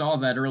 and we saw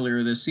that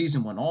earlier this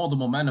season when all the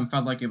momentum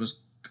felt like it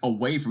was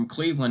away from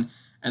Cleveland,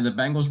 and the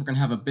Bengals were going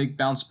to have a big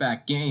bounce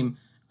back game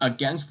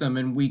against them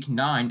in Week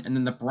 9, and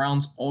then the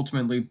Browns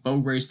ultimately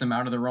boat raced them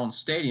out of their own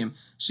stadium.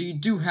 So you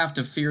do have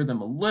to fear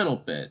them a little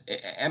bit.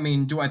 I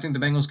mean, do I think the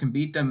Bengals can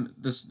beat them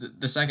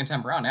the second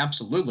time around?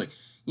 Absolutely.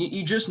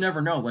 You just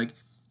never know. Like,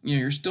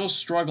 you're still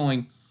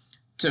struggling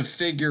to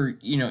figure,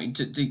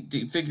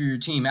 to figure your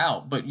team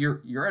out, but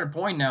you're at a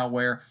point now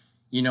where,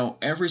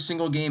 every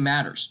single game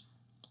matters.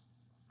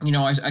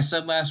 I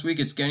said last week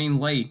it's getting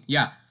late.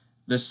 Yeah,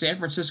 the San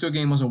Francisco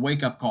game was a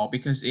wake-up call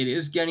because it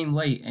is getting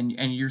late,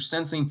 and you're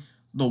sensing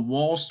the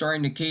wall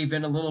starting to cave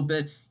in a little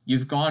bit.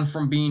 You've gone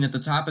from being at the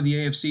top of the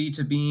AFC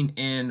to being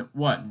in,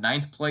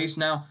 ninth place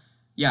now?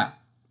 Yeah.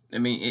 I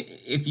mean,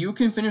 if you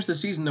can finish the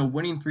season, though,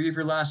 winning 3 of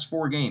your last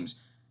 4 games,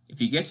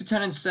 if you get to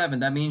 10-7,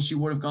 that means you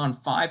would have gone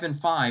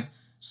 5-5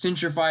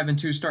 since your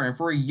 5-2 start. And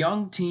for a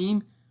young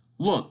team,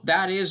 look,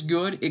 that is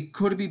good. It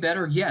could be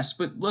better, yes.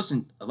 But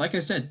listen, like I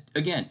said,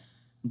 again,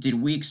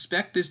 did we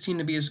expect this team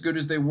to be as good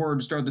as they were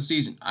to start the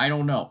season? I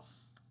don't know.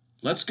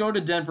 Let's go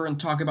to Denver and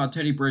talk about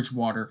Teddy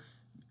Bridgewater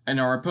and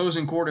our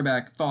opposing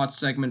quarterback thoughts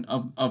segment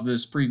of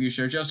this preview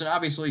show. Justin,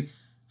 obviously,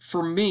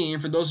 for me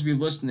and for those of you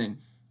listening,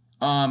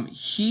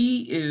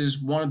 he is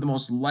one of the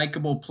most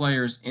likable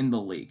players in the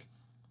league.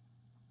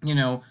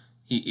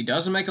 He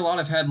doesn't make a lot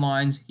of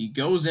headlines. He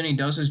goes in, he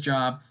does his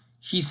job.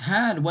 He's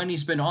had, when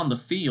he's been on the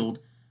field,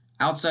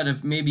 outside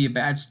of maybe a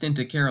bad stint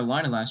at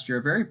Carolina last year,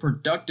 a very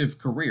productive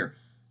career.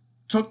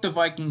 Took the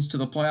Vikings to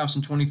the playoffs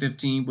in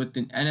 2015 with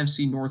an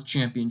NFC North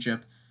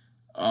championship.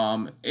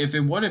 If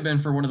it would have been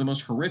for one of the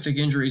most horrific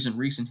injuries in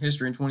recent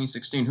history in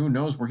 2016, who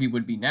knows where he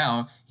would be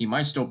now? He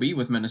might still be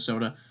with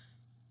Minnesota.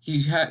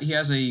 He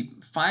has a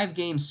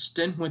 5-game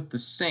stint with the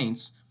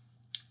Saints.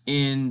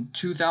 In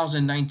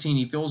 2019,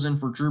 he fills in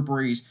for Drew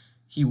Brees.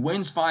 He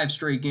wins 5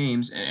 straight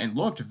games and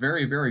looked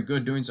very, very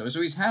good doing so.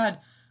 So he's had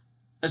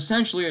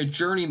essentially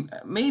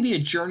maybe a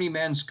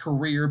journeyman's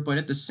career, but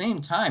at the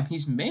same time,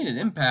 he's made an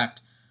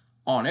impact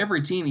on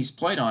every team he's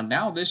played on.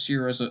 Now this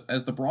year, as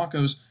the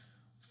Broncos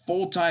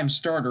full-time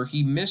starter,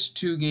 he missed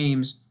 2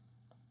 games.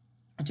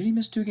 Did he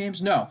miss 2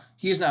 games? No,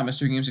 he has not missed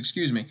 2 games.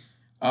 Excuse me.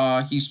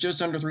 He's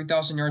just under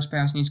 3,000 yards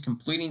passing. He's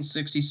completing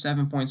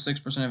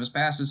 67.6% of his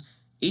passes,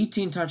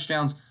 18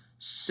 touchdowns,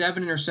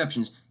 7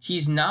 interceptions.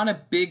 He's not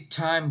a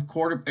big-time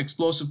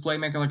explosive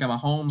playmaker like a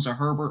Mahomes, a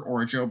Herbert,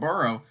 or a Joe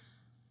Burrow.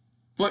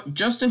 But,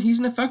 Justin, he's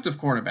an effective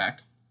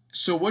quarterback.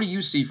 So what do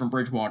you see from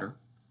Bridgewater?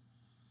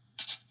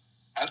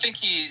 I think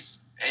he's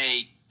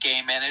a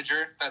game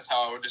manager. That's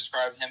how I would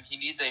describe him. He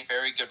needs a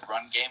very good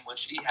run game,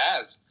 which he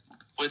has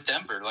with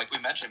Denver. Like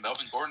we mentioned,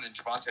 Melvin Gordon and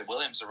Javonte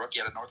Williams, the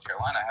rookie out of North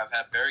Carolina, have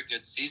had very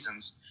good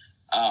seasons.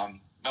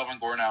 Melvin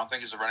Gordon, I don't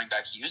think is the running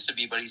back he used to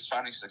be, but he's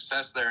finding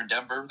success there in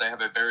Denver. They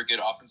have a very good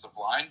offensive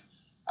line.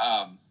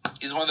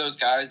 He's one of those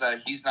guys that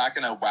he's not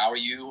going to wow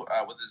you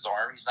with his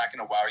arm. He's not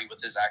going to wow you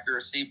with his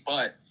accuracy,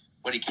 but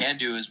what he can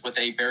do is with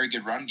a very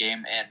good run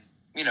game and,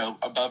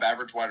 above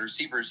average wide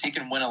receivers, he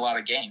can win a lot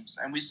of games.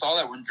 And we saw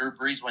that when Drew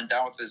Brees went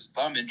down with his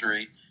thumb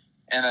injury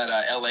in that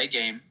LA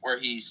game where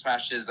he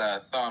smashed his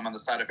thumb on the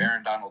side of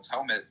Aaron Donald's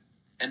helmet.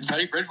 And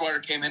Teddy Bridgewater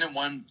came in and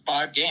won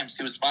 5 games.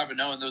 He was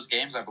 5-0 in those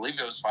games. I believe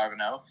it was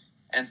 5-0.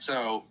 And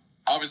so,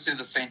 obviously,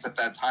 the Saints at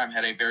that time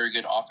had a very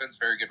good offense,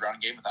 very good run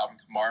game with Alvin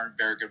Kamara and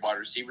very good wide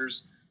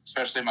receivers,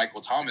 especially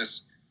Michael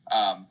Thomas.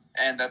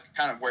 And that's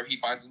kind of where he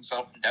finds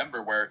himself in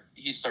Denver, where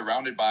he's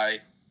surrounded by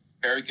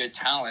very good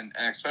talent,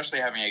 and especially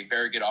having a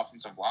very good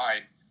offensive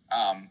line.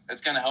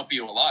 It's going to help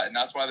you a lot. And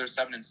that's why they're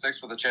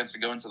 7-6 with a chance to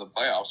go into the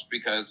playoffs,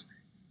 because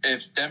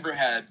if Denver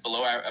had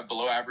a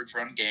below average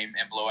run game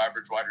and below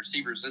average wide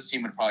receivers, this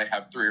team would probably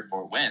have 3 or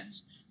 4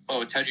 wins. But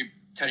with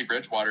Teddy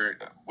Bridgewater,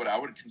 what I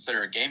would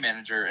consider a game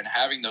manager, and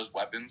having those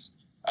weapons,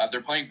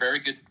 they're playing very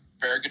good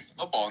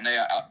football, and they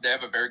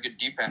have a very good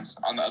defense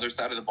on the other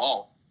side of the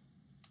ball.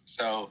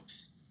 So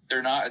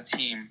they're not a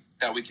team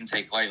that we can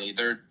take lightly.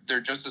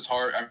 They're just as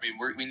hard. I mean,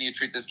 we need to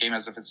treat this game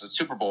as if it's a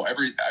Super Bowl.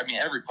 Every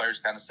player's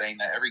kind of saying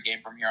that every game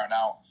from here on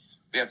out,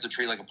 we have to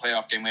treat like a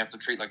playoff game. We have to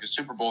treat like a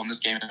Super Bowl, and this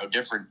game is no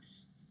different.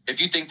 If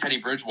you think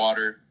Teddy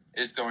Bridgewater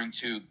is going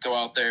to go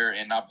out there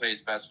and not play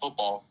his best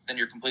football, then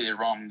you're completely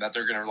wrong that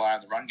they're going to rely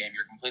on the run game.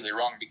 You're completely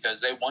wrong because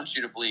they want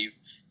you to believe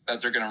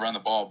that they're going to run the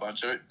ball a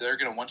bunch. They're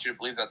going to want you to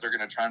believe that they're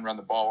going to try and run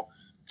the ball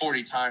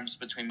 40 times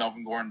between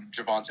Melvin Gordon and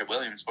Javonte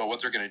Williams. But what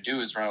they're going to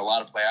do is run a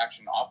lot of play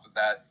action off of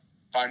that.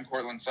 Find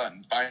Cortland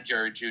Sutton, find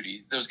Jerry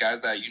Jeudy, those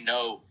guys that you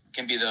know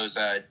can be those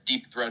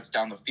deep threats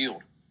down the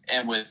field.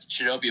 And with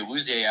Chidobe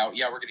Awuzie out,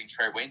 yeah, we're getting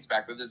Trey Waynes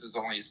back, but this is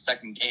only his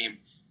second game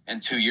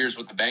in 2 years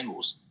with the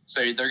Bengals.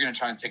 So they're going to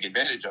try and take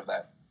advantage of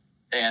that.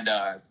 And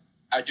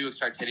I do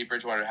expect Teddy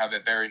Bridgewater to have a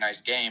very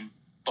nice game,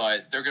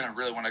 but they're going to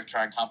really want to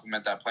try and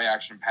complement that play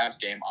action pass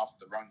game off of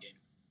the run game.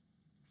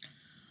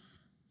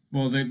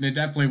 Well, they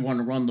definitely want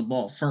to run the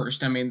ball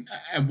first. I mean,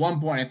 at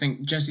one point, I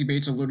think Jesse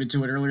Bates alluded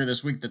to it earlier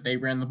this week that they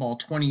ran the ball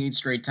 28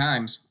 straight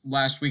times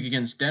last week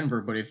against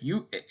Denver. But if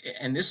you,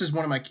 and this is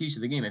one of my keys to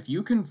the game, if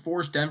you can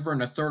force Denver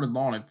in a 3rd and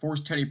long and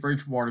force Teddy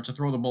Bridgewater to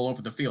throw the ball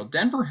over the field,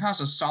 Denver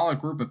has a solid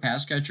group of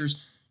pass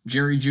catchers,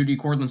 Jerry Jeudy,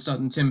 Cortland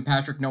Sutton, Tim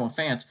Patrick, Noah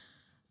Fant.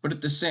 But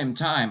at the same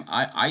time,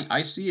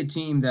 I see a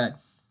team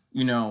that,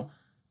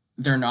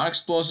 they're not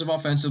explosive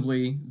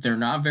offensively. They're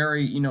not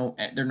very,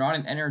 they're not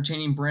an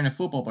entertaining brand of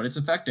football, but it's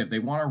effective. They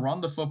want to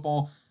run the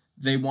football.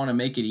 They want to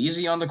make it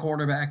easy on the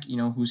quarterback,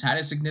 who's had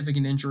a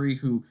significant injury,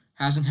 who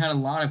hasn't had a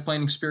lot of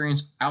playing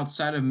experience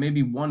outside of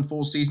maybe one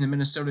full season in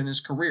Minnesota in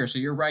his career. So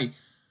you're right,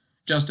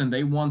 Justin.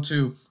 They want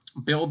to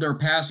build their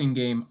passing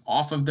game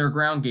off of their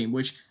ground game,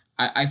 which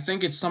I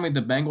think it's something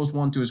the Bengals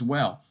want to as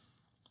well.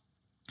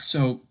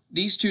 So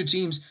these two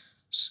teams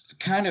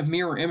kind of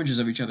mirror images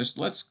of each other.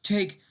 So let's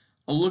take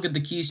a look at the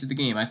keys to the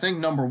game. I think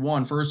number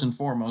one, first and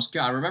foremost,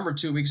 God, remember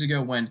 2 weeks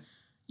ago when,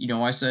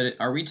 I said,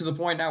 are we to the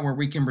point now where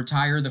we can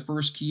retire the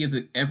first key of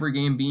every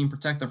game being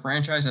protect the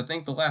franchise? I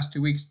think the last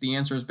 2 weeks, the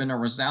answer has been a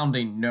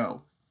resounding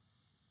no.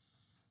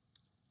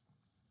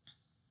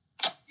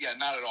 Yeah,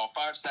 not at all.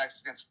 5 sacks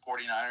against the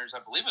 49ers.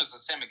 I believe it was the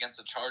same against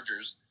the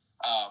Chargers.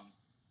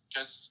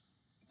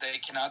 They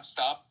cannot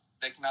stop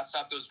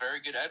those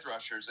very good edge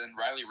rushers. And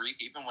Riley Reef,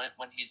 even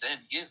when he's in,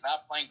 he is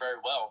not playing very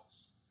well.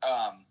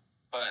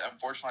 But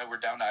unfortunately, we're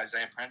down to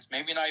Isaiah Prince.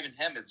 Maybe not even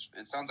him.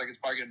 It sounds like it's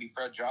probably going to be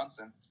Fred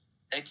Johnson.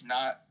 They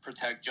cannot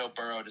protect Joe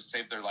Burrow to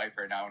save their life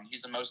right now. And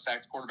he's the most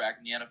sacked quarterback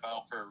in the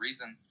NFL for a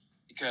reason,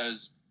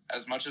 because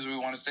as much as we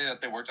want to say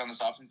that they worked on this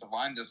offensive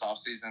line this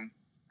offseason,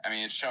 I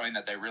mean, it's showing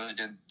that they really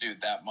didn't do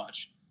that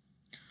much.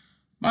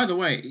 By the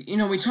way,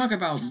 we talk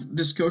about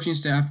this coaching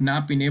staff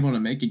not being able to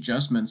make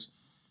adjustments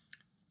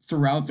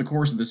throughout the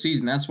course of the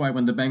season. That's why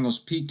when the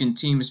Bengals peaked and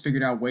teams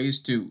figured out ways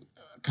to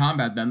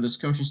combat them, this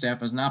coaching staff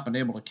has not been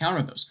able to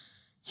counter those.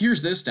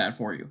 Here's this stat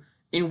for you.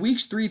 In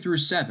weeks 3 through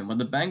 7, when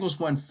the Bengals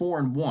went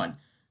 4-1,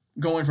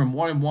 going from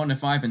 1-1 to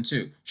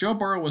 5-2, Joe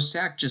Burrow was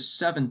sacked just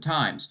 7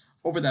 times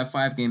over that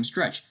 5-game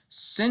stretch.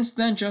 Since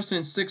then, just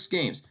in 6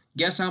 games,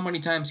 guess how many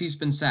times he's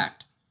been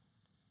sacked?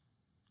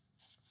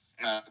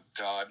 Oh,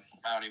 God.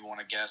 I don't even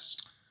want to guess.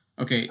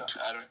 Okay.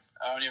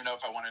 I don't even know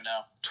if I want to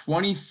know.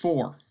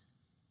 24. Oh,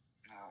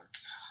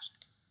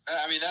 God.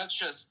 I mean, that's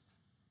just...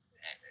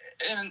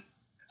 And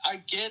I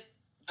get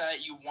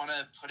that you want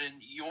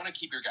to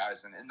keep your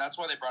guys in, and that's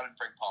why they brought in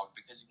Frank Pollock,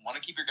 because you want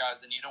to keep your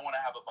guys in. You don't want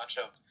to have a bunch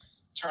of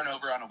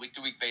turnover on a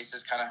week-to-week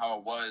basis, kind of how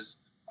it was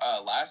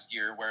last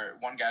year, where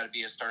one guy would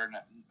be a starter,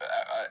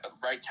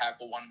 right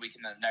tackle 1 week,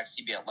 and the next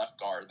he'd be at left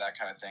guard, that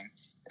kind of thing.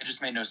 It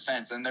just made no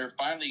sense. And they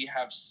finally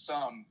have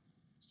some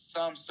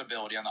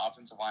stability on the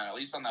offensive line, at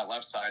least on that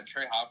left side.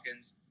 Trey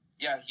Hopkins,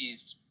 yeah,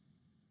 he's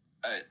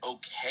an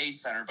okay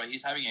center, but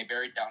he's having a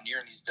very down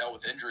year, and he's dealt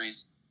with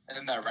injuries. And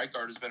then that right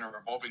guard has been a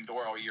revolving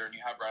door all year, and you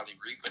have Riley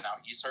Reef, but now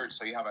he's hurt,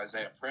 so you have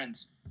Isaiah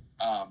Prince.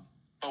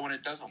 But when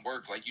it doesn't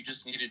work, you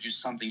just need to do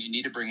something. You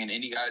need to bring in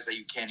any guys that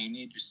you can. You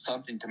need to do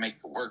something to make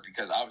it work,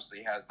 because obviously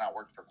it has not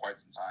worked for quite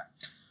some time.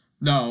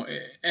 No,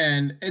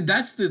 and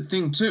that's the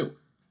thing, too.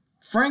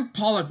 Frank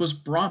Pollock was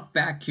brought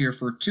back here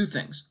for 2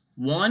 things.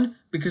 1,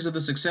 because of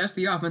the success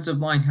the offensive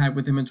line had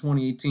with him in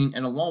 2018,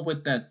 and along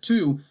with that,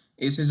 2,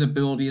 is his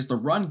ability as the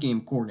run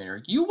game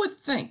coordinator. You would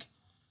think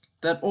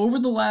that over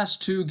the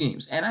last 2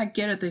 games, and I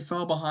get it, they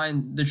fell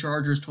behind the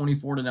Chargers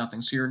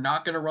 24-0, so you're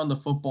not going to run the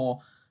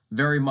football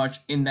very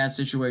much in that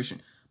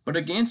situation. But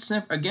against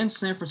San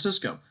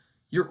Francisco,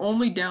 you're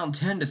only down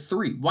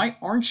 10-3. Why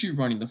aren't you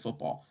running the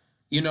football?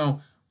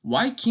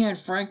 Why can't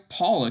Frank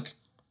Pollock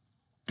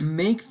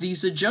make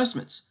these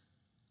adjustments?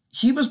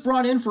 He was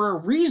brought in for a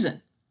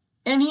reason,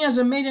 and he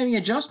hasn't made any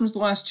adjustments the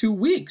last 2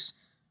 weeks.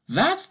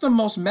 That's the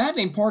most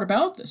maddening part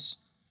about this.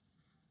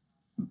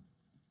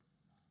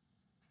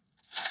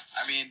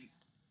 I mean,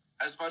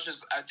 as much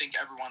as I think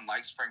everyone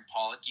likes Frank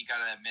Pollock, you got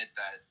to admit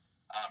that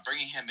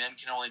bringing him in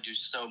can only do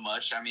so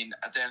much. I mean,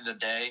 at the end of the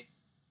day,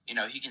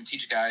 he can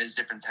teach guys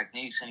different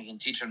techniques and he can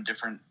teach them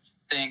different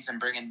things and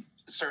bring in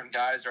certain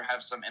guys or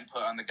have some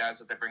input on the guys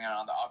that they bring in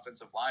on the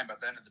offensive line. But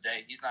at the end of the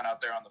day, he's not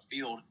out there on the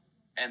field,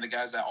 and the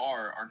guys that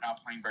are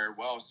not playing very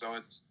well. So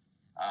it's,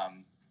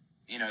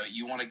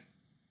 you want to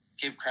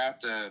give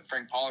crap to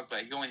Frank Pollock,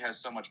 but he only has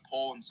so much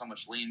pull and so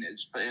much lean,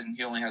 and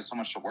he only has so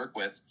much to work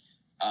with.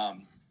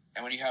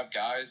 And when you have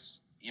guys,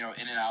 in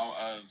and out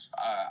of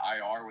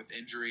IR with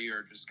injury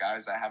or just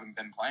guys that haven't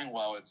been playing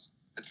well, it's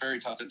very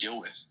tough to deal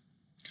with.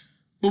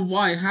 But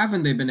why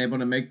haven't they been able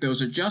to make those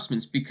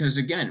adjustments? Because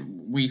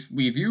again, we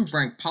view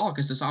Frank Pollock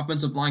as this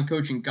offensive line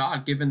coaching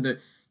god, given the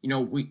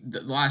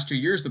last 2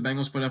 years the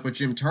Bengals put up with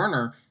Jim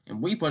Turner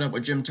and we put up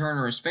with Jim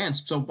Turner as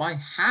fans. So why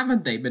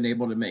haven't they been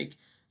able to make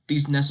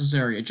these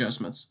necessary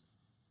adjustments?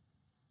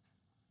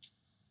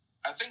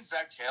 I think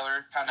Zach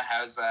Taylor kind of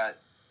has that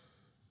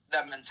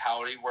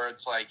mentality where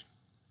it's like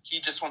he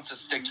just wants to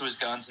stick to his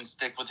guns and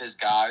stick with his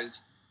guys.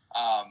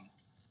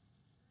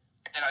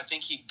 And I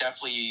think he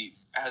definitely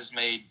has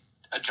made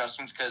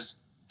adjustments because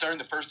during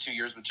the first 2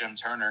 years with Jim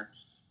Turner,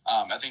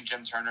 I think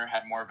Jim Turner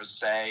had more of a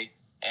say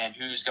and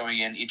who's going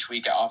in each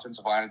week at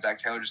offensive line, and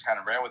Zach Taylor just kind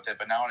of ran with it.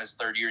 But now in his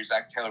third year,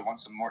 Zach Taylor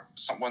wants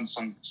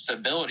some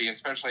stability,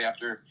 especially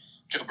after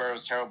Joe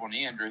Burrow's terrible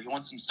knee injury. He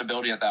wants some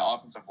stability at that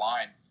offensive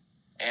line,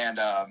 and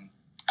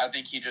I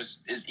think he just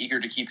is eager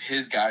to keep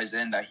his guys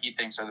in that he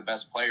thinks are the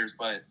best players.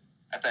 But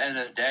at the end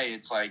of the day,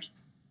 it's like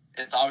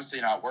it's obviously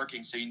not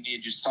working, so you need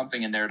to do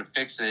something in there to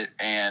fix it,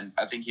 and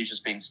I think he's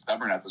just being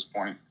stubborn at this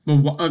point.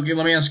 Well, okay,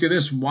 let me ask you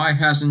this. Why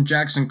hasn't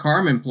Jackson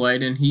Carman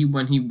played, and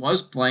when he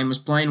was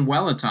playing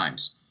well at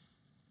times?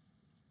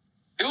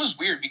 It was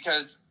weird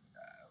because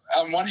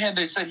on one hand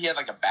they said he had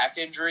like a back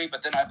injury,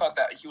 but then I thought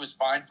that he was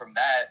fine from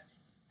that,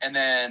 and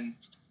then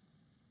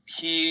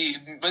he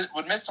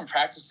would miss some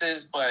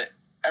practices, but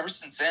ever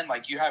since then,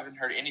 like, you haven't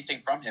heard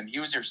anything from him. He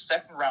was your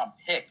second-round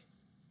pick.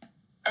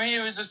 I mean,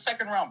 it was a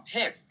second-round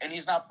pick, and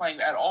he's not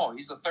playing at all.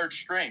 He's a third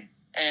string.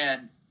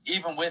 And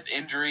even with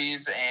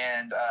injuries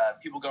and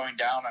people going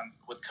down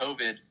with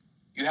COVID,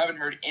 you haven't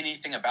heard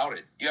anything about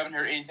it. You haven't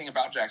heard anything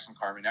about Jackson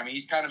Carman. I mean,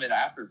 he's kind of an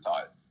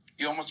afterthought.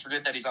 You almost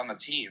forget that he's on the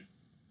team.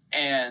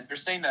 And they're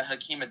saying that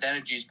Hakeem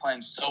Adeniji is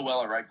playing so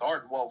well at right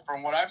guard. Well,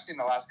 from what I've seen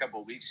the last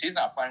couple of weeks, he's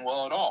not playing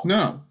well at all.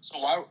 No. So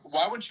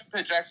why would you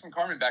put Jackson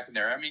Carman back in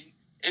there? I mean,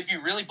 if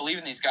you really believe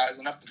in these guys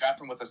enough to draft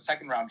them with a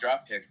second-round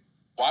draft pick,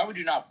 why would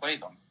you not play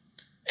them?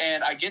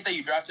 And I get that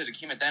you drafted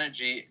Hakeem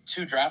Adeniji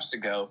 2 drafts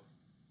ago,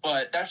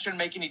 but that shouldn't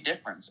make any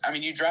difference. I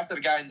mean, you drafted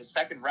a guy in the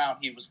second round.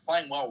 He was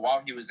playing well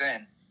while he was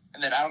in.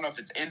 And then I don't know if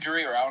it's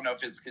injury or I don't know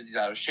if it's because he's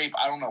out of shape.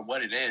 I don't know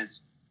what it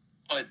is.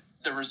 But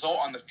the result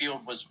on the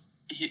field was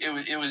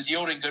it was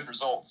yielding good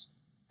results.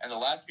 And the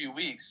last few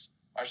weeks,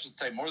 I should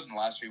say more than the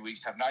last few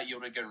weeks, have not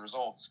yielded good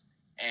results.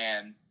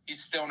 And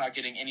he's still not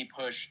getting any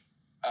push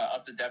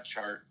up the depth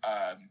chart.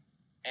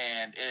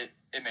 And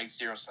it makes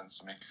zero sense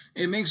to me.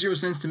 It makes zero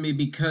sense to me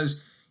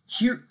because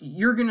here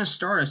you're going to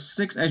start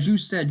as you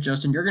said,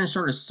 Justin, you're going to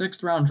start a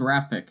 6th-round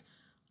draft pick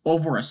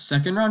over a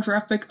 2nd-round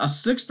draft pick, a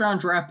 6th-round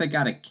draft pick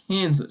out of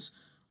Kansas,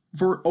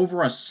 for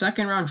over a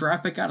 2nd-round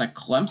draft pick out of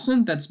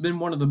Clemson that's been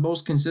one of the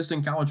most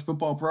consistent college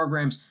football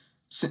programs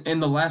in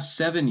the last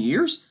 7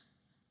 years.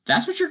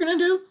 That's what you're going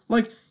to do?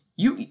 Like,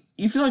 you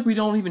feel like we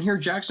don't even hear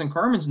Jackson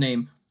Carman's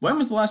name. When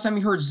was the last time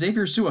you heard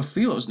Xavier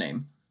Su'a-Filo's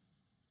name?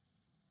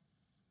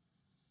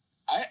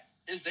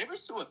 Is Xavier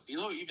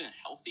Su'a-Filo even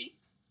healthy?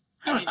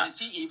 I mean, is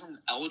he even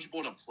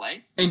eligible to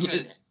play? And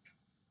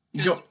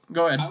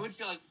go ahead. I would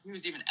feel like if he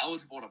was even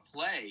eligible to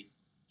play,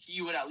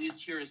 you would at least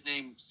hear his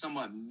name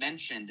somewhat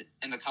mentioned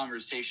in the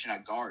conversation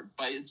at guard.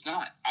 But it's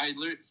not. I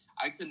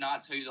could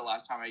not tell you the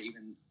last time I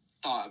even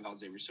thought about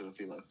Xavier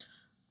Su'a-Filo.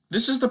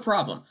 This is the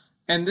problem,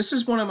 and this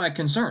is one of my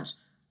concerns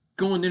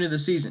going into the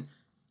season.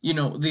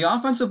 The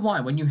offensive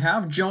line, when you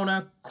have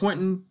Jonah,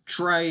 Quentin,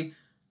 Trey,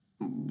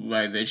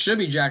 like it should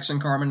be Jackson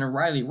Carman and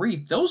Riley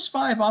Reith, those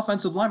 5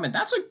 offensive linemen,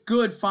 that's a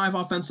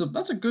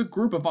good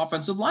group of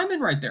offensive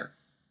linemen right there.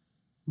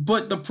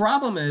 But the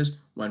problem is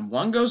when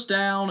one goes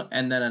down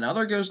and then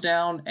another goes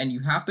down and you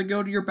have to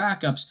go to your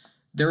backups,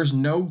 there's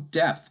no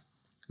depth.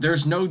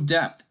 There's no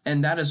depth,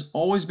 and that has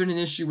always been an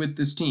issue with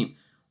this team.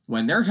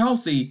 When they're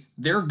healthy,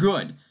 they're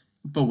good.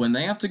 But when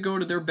they have to go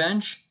to their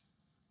bench,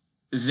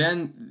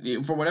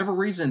 then for whatever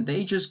reason,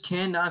 they just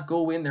cannot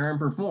go in there and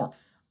perform.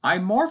 I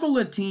marvel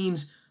at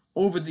teams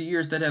over the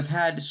years that have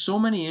had so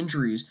many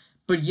injuries,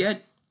 but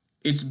yet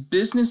it's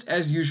business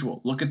as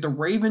usual. Look at the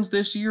Ravens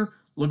this year.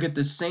 Look at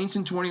the Saints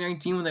in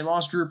 2019 when they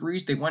lost Drew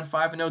Brees. They went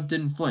 5-0,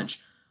 didn't flinch.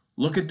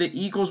 Look at the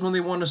Eagles when they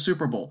won a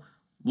Super Bowl.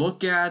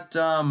 Look at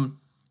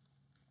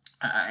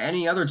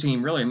any other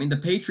team, really. I mean, the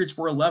Patriots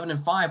were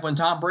 11-5 when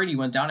Tom Brady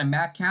went down and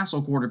Matt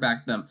Castle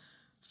quarterbacked them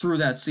through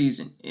that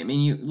season. I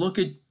mean, you look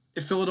at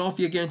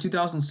Philadelphia again in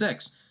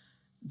 2006.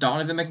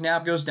 Donovan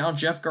McNabb goes down.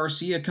 Jeff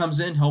Garcia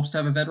comes in, helps to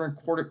have a veteran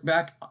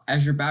quarterback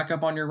as your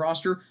backup on your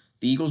roster.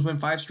 The Eagles win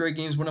 5 straight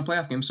games, win a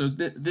playoff game. So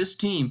this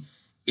team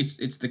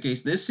It's the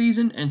case this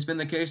season, and it's been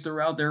the case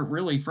throughout their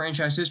really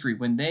franchise history.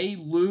 When they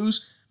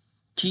lose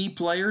key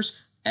players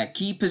at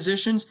key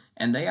positions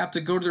and they have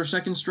to go to their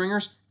second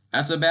stringers,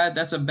 that's a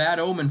bad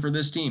omen for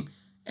this team.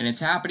 And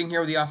it's happening here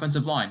with the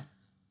offensive line.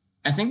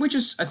 I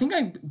think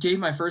I gave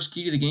my first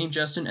key to the game,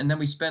 Justin, and then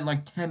we spent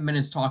like 10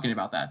 minutes talking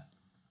about that.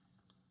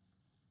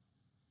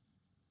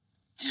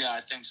 Yeah,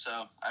 I think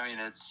so. I mean,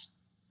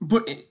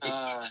 But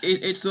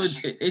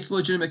it's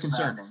legitimate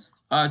concern.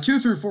 2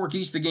 through 4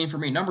 keys to the game for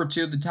me. Number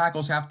 2, the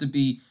tackles have to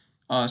be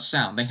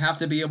sound. They have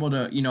to be able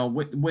to,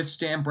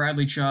 withstand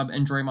Bradley Chubb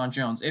and Draymond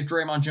Jones, if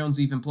Draymond Jones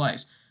even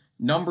plays.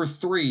 Number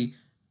 3,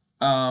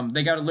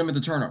 they got to limit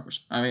the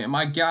turnovers. I mean,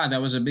 my God,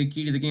 that was a big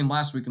key to the game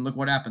last week, and look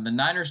what happened. The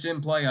Niners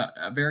didn't play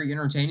a very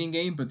entertaining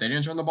game, but they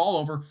didn't turn the ball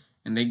over,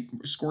 and they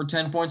scored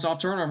 10 points off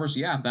turnovers.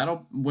 Yeah,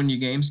 that'll win you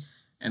games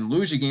and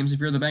lose you games if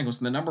you're the Bengals.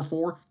 And the number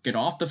 4, get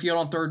off the field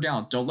on third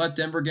down. Don't let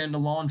Denver get into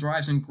long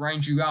drives and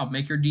grind you out.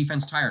 Make your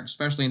defense tired,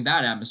 especially in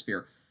that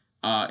atmosphere,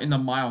 in the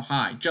Mile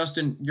High.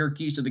 Justin, your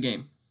keys to the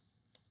game.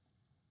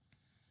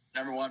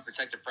 Number 1,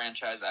 protect the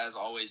franchise as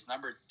always.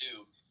 Number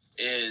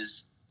 2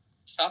 is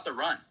stop the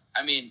run.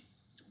 I mean,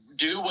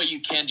 do what you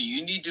can do.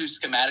 You need to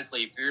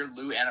schematically, if you're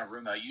Lou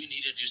Anarumo, you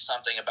need to do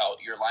something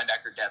about your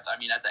linebacker depth. I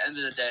mean, at the end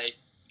of the day,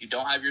 you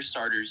don't have your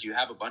starters. You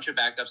have a bunch of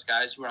backups,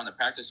 guys who were on the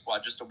practice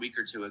squad just a week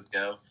or two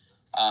ago.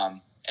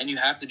 And you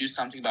have to do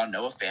something about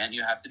Noah Fant.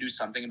 You have to do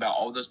something about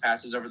all those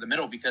passes over the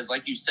middle because,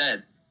 like you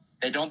said,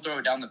 they don't throw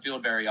it down the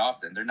field very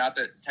often.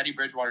 Teddy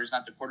Bridgewater is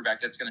not the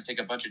quarterback that's going to take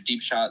a bunch of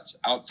deep shots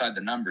outside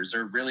the numbers.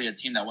 They're really a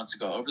team that wants to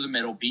go over the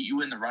middle, beat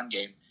you in the run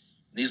game.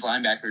 These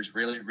linebackers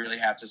really, really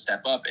have to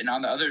step up. And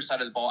on the other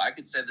side of the ball, I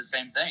could say the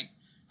same thing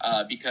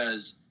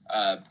because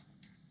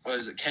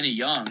Kenny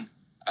Young,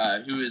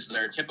 who is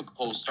their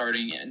typical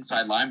starting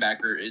inside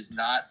linebacker, is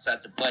not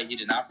set to play. He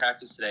did not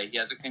practice today. He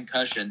has a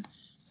concussion.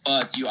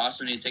 But you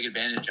also need to take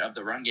advantage of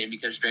the run game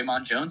because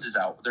Draymond Jones is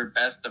out, their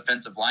best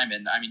defensive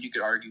lineman. I mean, you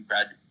could argue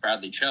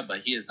Bradley Chubb,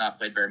 but he has not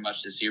played very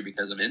much this year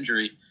because of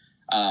injury.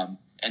 And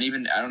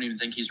I don't even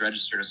think he's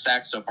registered a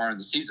sack so far in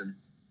the season.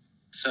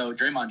 So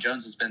Draymond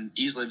Jones has been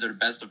easily their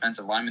best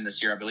defensive lineman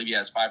this year. I believe he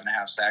has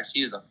 5.5 sacks.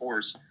 He is a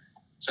force.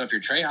 So if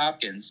you're Trey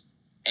Hopkins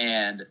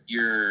and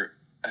you're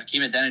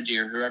Hakeem Adeniji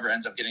or whoever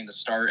ends up getting the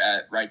start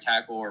at right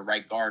tackle or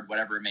right guard,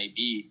 whatever it may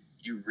be,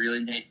 you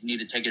really need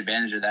to take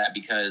advantage of that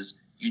because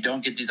you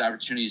don't get these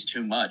opportunities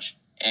too much.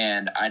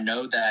 And I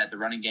know that the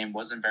running game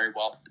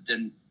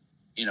didn't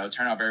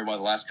turn out very well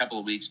the last couple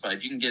of weeks, but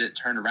if you can get it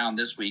turned around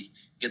this week,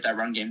 get that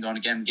run game going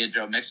again, get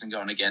Joe Mixon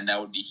going again, that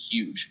would be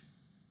huge.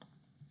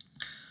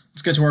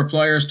 Let's get to our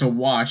players to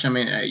watch. I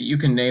mean, you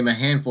can name a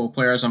handful of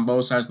players on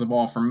both sides of the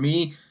ball. For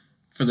me,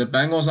 for the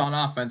Bengals on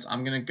offense,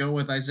 I'm going to go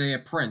with Isaiah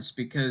Prince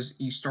because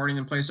he's starting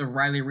in place of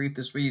Riley Reiff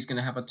this week. He's going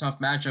to have a tough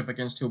matchup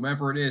against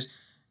whomever it is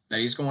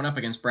that he's going up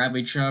against,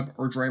 Bradley Chubb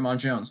or Draymond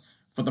Jones.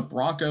 For the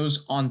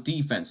Broncos on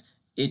defense,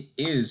 it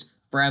is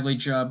Bradley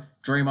Chubb,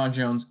 Draymond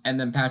Jones, and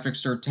then Patrick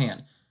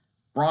Surtain.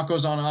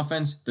 Broncos on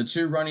offense, the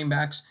 2 running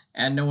backs,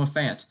 and Noah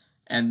Fant.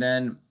 And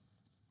then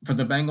for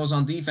the Bengals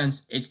on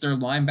defense, it's their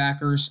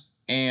linebackers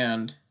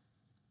and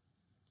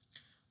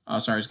I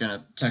was going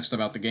to text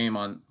about the game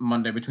on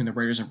Monday between the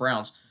Raiders and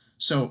Browns.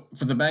 So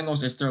for the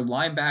Bengals, it's their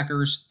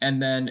linebackers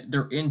and then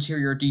their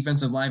interior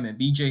defensive linemen,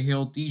 B.J.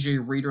 Hill,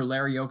 DJ Reader,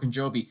 Larry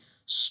Ogunjobi,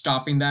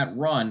 stopping that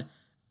run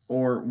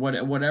or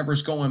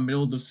whatever's going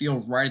middle of the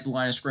field right at the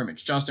line of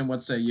scrimmage. Justin,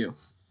 what say you?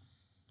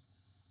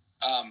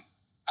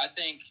 I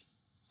think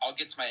I'll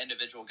get to my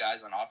individual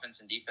guys on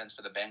offense and defense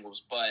for the Bengals,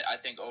 but I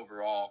think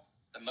overall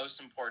the most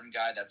important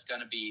guy that's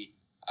going to be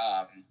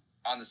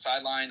on the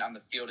sideline, on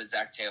the field is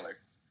Zach Taylor.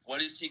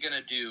 What is he going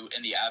to do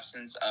in the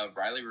absence of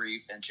Riley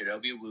Reiff and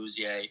Chidobe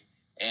Awuzie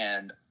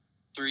and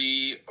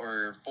 3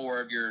 or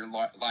 4 of your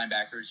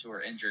linebackers who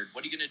are injured?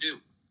 What are you going to do?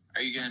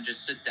 Are you going to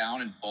just sit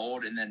down and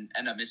fold and then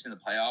end up missing the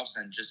playoffs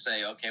and just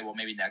say, okay, well,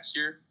 maybe next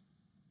year?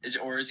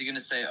 Or is he going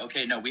to say,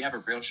 okay, no, we have a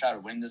real shot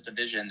at winning this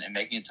division and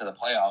making it to the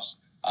playoffs?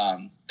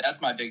 That's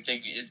my big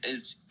thing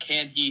is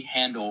can he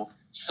handle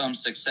some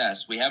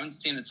success? We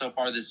haven't seen it so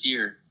far this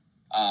year.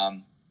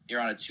 You're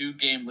on a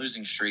 2-game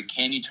losing streak.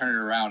 Can you turn it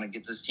around and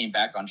get this team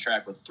back on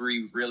track with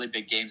 3 really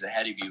big games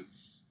ahead of you?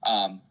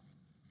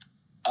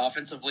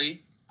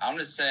 Offensively, I'm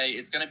going to say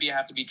it's going to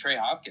have to be Trey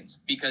Hopkins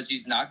because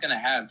he's not going to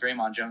have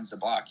Draymond Jones to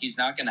block. He's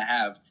not going to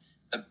have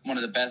one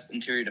of the best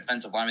interior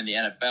defensive linemen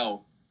in the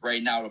NFL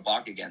right now to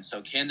block against.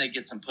 So can they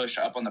get some push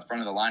up on the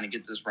front of the line and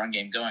get this run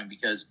game going?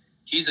 Because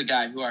he's a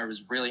guy who I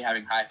was really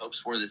having high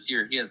hopes for this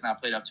year. He has not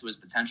played up to his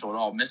potential at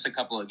all. Missed a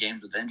couple of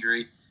games with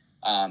injury.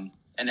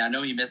 And I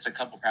know he missed a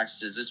couple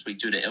practices this week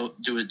due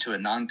to a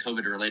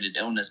non-COVID related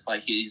illness,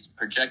 but he's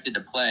projected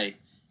to play.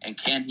 And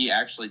can he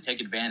actually take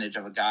advantage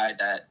of a guy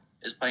that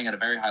is playing at a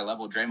very high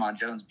level, Draymond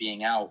Jones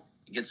being out,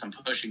 and get some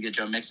push and get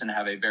Joe Mixon to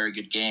have a very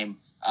good game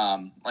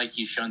like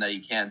he's shown that he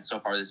can so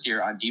far this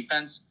year. On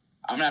defense,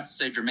 I'm going to have to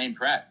say Jermaine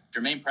Pratt.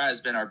 Jermaine Pratt has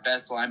been our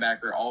best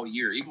linebacker all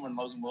year. Even when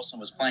Logan Wilson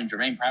was playing,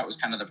 Jermaine Pratt was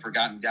kind of the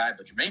forgotten guy,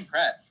 but Jermaine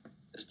Pratt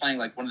is playing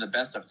like one of the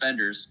best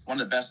defenders,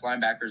 one of the best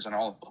linebackers in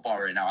all of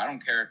football right now. I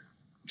don't care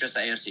just the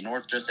AFC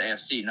North, just the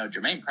AFC. No,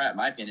 Jermaine Pratt, in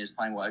my opinion, is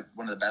playing like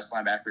one of the best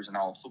linebackers in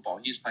all of football.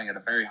 He's playing at a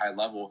very high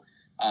level.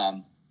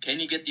 Can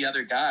you get the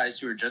other guys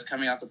who are just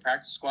coming off the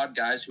practice squad,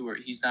 guys who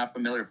he's not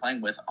familiar playing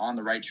with, on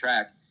the right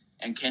track,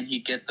 and can he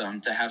get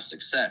them to have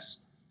success?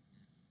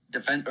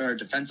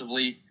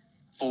 Defensively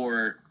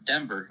for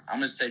Denver, I'm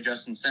going to say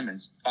Justin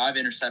Simmons, 5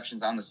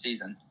 interceptions on the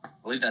season. I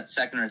believe that's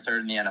second or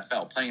third in the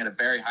NFL, playing at a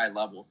very high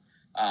level.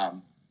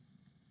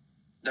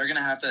 They're going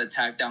to have to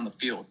attack down the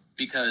field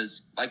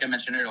because, like I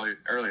mentioned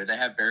earlier, they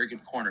have very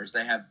good corners.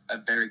 They have a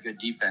very good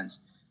defense.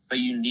 But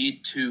you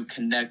need to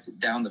connect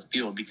down the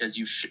field because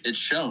it's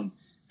shown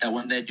that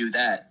when they do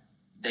that,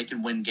 they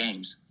can win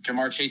games.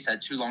 Jamar Chase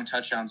had 2 long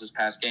touchdowns this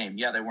past game.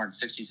 Yeah, they weren't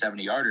 60,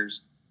 70 yarders,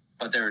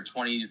 but they were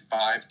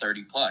 25,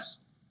 30 plus.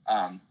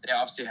 They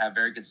obviously have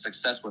very good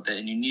success with it,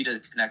 and you need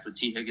to connect with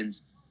T.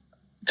 Higgins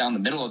down the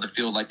middle of the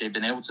field like they've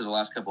been able to the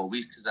last couple of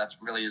weeks because that's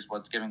really is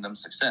what's giving them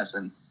success.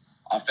 And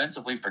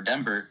offensively for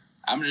Denver,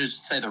 I'm going to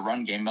just say the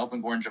run game,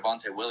 Melvin Gordon,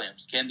 Javonte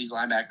Williams. Can these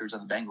linebackers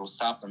of the Bengals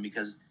stop them?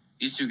 Because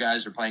these 2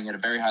 guys are playing at a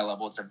very high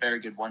level. It's a very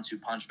good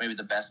 1-2 punch, maybe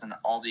the best in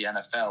all the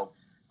NFL.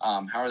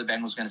 How are the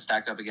Bengals going to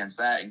stack up against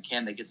that, and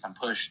can they get some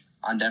push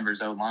on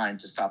Denver's O-line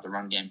to stop the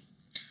run game?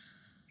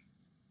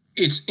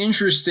 It's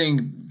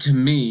interesting to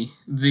me,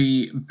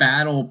 the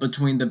battle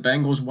between the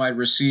Bengals wide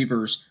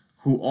receivers,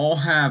 who all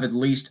have at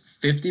least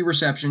 50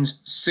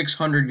 receptions,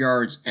 600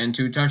 yards, and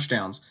 2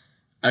 touchdowns,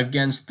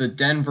 against the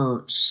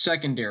Denver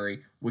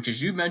secondary, which,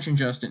 as you mentioned,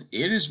 Justin,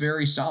 it is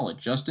very solid.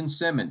 Justin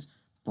Simmons,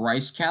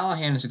 Bryce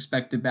Callahan is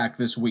expected back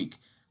this week.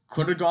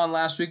 Could have gone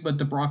last week, but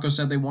the Broncos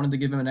said they wanted to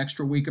give him an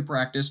extra week of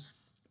practice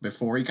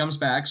before he comes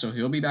back, so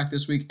he'll be back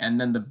this week.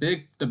 And then the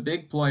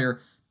big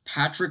player,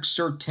 Patrick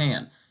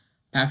Surtain.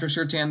 Patrick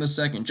Surtain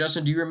II.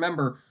 Justin, do you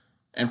remember,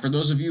 and for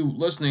those of you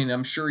listening,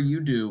 I'm sure you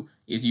do,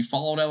 if you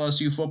followed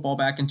LSU football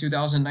back in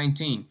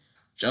 2019,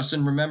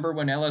 Justin, remember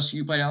when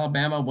LSU played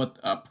Alabama, what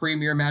a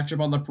premier matchup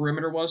on the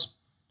perimeter was?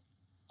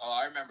 Oh,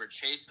 I remember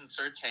Chase and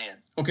Surtain.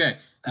 Okay.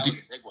 That was a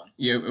big one.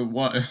 Yeah, it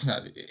was.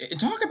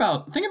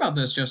 Think about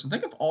this, Justin.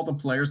 Think of all the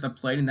players that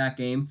played in that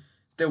game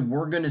that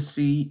we're going to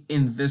see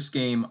in this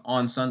game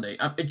on Sunday.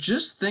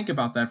 Just think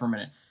about that for a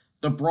minute.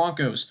 The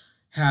Broncos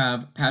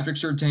have Patrick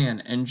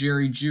Surtain and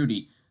Jerry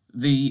Jeudy.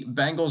 The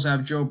Bengals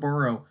have Joe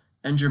Burrow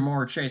and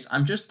Jamar Chase.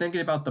 I'm just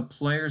thinking about the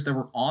players that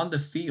were on the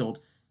field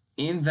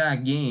in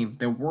that game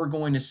that we're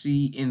going to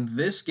see in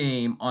this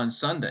game on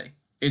Sunday.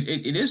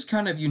 It is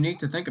kind of unique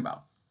to think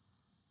about.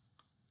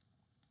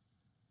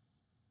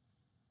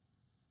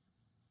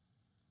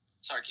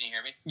 Sorry, can you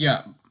hear me?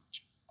 Yeah.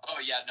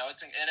 Oh, yeah, no,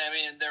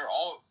 they're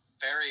all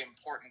very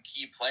important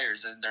key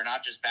players, and they're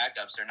not just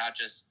backups. They're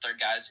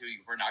guys who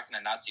we're not going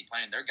to not see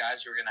playing. They're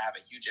guys who are going to have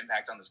a huge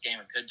impact on this game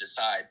and could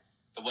decide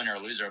the winner or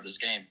loser of this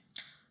game.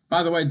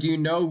 By the way, do you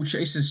know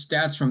Chase's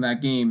stats from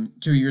that game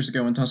 2 years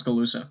ago in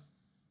Tuscaloosa?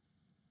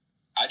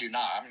 I do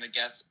not. I'm going to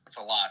guess it's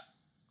a lot.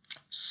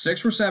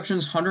 6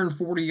 receptions,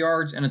 140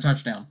 yards, and a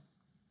touchdown.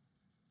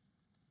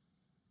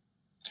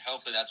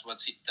 Hopefully that's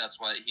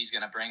what he's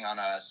going to bring on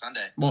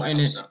Sunday. Well,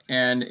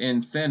 and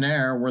in thin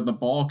air where the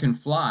ball can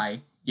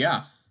fly,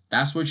 yeah,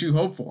 that's what you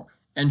hope for.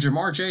 And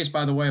Jamar Chase,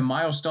 by the way,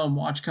 milestone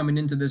watch coming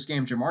into this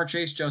game. Jamar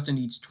Chase, Justin,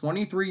 needs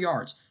 23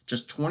 yards,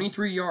 just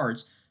 23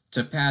 yards,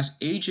 to pass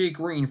A.J.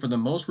 Green for the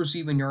most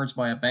receiving yards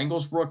by a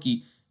Bengals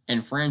rookie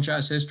in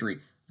franchise history.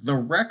 The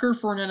record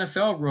for an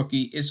NFL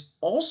rookie is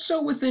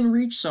also within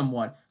reach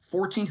somewhat,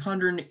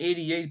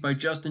 1,488 by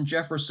Justin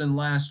Jefferson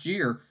last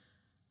year.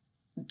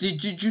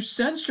 Did you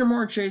sense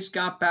Jamar Chase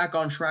got back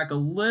on track a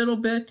little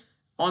bit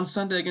on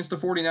Sunday against the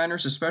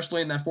 49ers,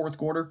 especially in that fourth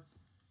quarter?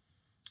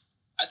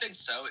 I think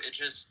so. It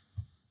just,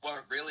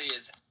 what really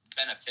is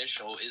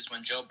beneficial is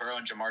when Joe Burrow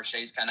and Jamar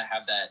Chase kind of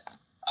have that,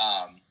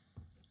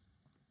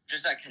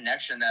 just that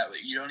connection that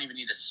you don't even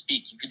need to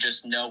speak. You could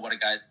just know what a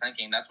guy's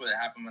thinking. That's what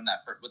happened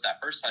with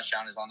that first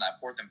touchdown is on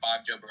that 4th and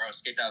 5. Joe Burrow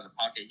escaped out of the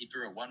pocket. He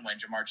threw it one way,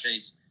 and Jamar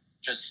Chase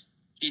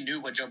he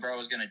knew what Joe Burrow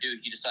was going to do.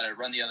 He decided to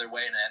run the other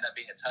way, and it ended up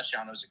being a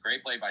touchdown. It was a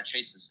great play by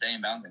Chase to stay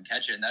in bounds and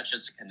catch it, and that's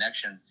just a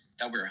connection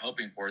that we were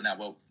hoping for, and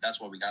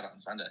that's what we got on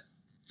Sunday.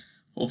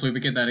 Hopefully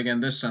we get that again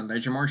this Sunday.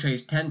 Jamar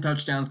Chase, 10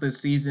 touchdowns this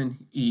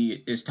season.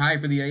 He is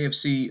tied for the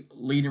AFC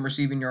lead in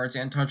receiving yards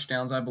and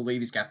touchdowns, I believe.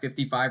 He's got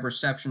 55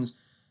 receptions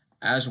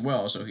as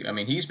well. So,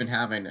 he's been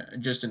having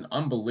just an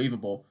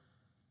unbelievable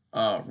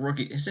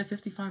rookie. Is it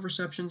 55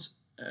 receptions?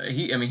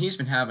 He's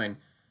been having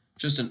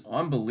just an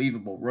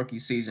unbelievable rookie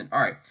season. All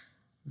right.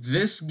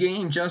 This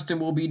game, Justin,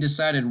 will be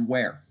decided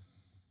where?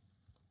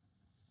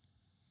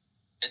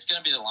 It's going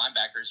to be the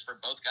linebackers for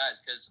both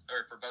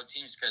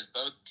teams because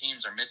both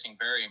teams are missing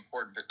very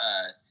important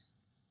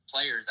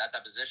players at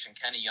that position.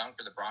 Kenny Young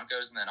for the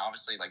Broncos, and then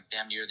obviously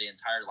damn near the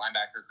entire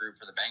linebacker group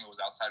for the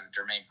Bengals outside of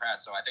Jermaine Pratt.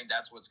 So I think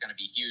that's what's going to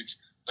be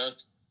huge.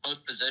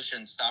 Both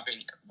positions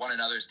stopping one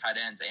another's tight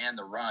ends and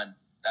the run.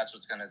 That's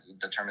what's going to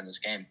determine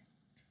this game.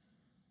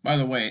 By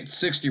the way,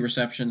 60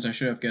 receptions. I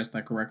should have guessed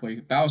that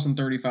correctly.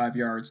 1,035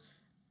 yards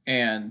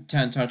and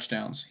 10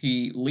 touchdowns.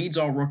 He leads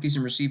all rookies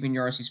in receiving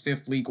yards. He's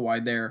 5th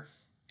league-wide there,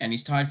 and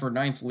he's tied for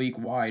 9th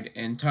league-wide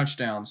in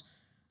touchdowns.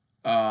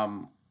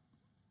 um,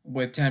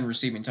 with 10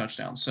 receiving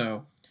touchdowns.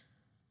 So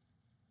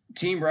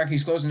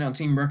he's closing down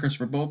team records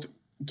for both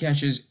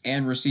catches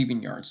and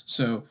receiving yards.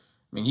 So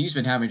I mean, he's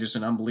been having just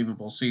an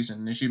unbelievable season.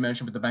 And as you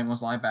mentioned with the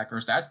Bengals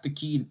linebackers, that's the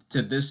key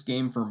to this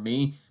game for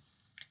me.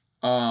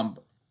 Um,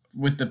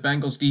 with the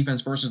Bengals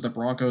defense versus the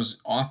Broncos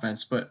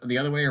offense, but the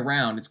other way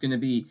around, it's going to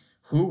be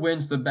who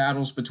wins the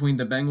battle between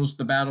the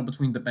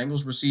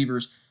Bengals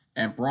receivers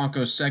and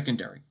Broncos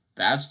secondary.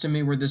 That's to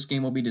me where this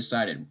game will be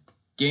decided.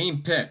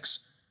 Game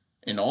picks,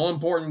 an all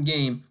important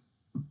game.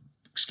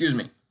 Excuse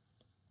me,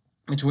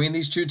 between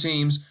these two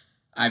teams.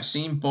 I've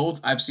seen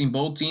both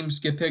teams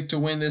get picked to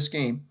win this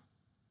game.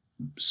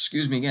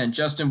 Excuse me again,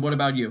 Justin. What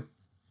about you?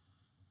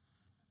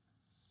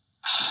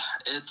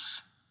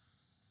 It's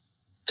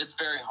it's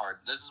very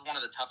hard. This is one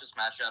of the toughest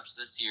matchups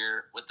this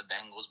year with the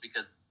Bengals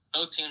because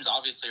both teams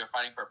obviously are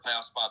fighting for a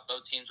playoff spot.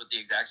 Both teams with the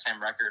exact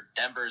same record.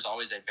 Denver is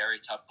always a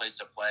very tough place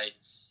to play.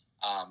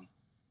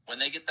 When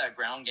they get that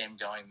ground game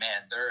going,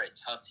 man, they're a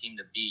tough team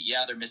to beat.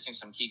 Yeah, they're missing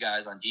some key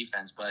guys on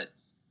defense, but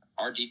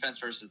our defense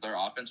versus their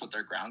offense with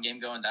their ground game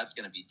going, that's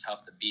going to be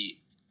tough to beat.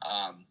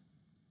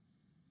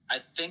 I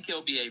think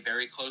it'll be a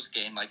very close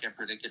game, like I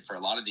predicted for a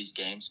lot of these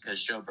games,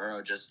 because Joe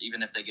Burrow, just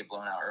even if they get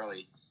blown out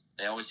early,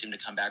 they always seem to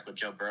come back with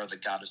Joe Burrow, the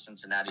god of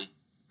Cincinnati,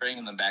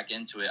 bringing them back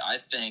into it. I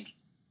think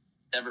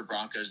Denver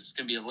Broncos, it's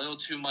going to be a little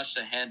too much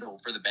to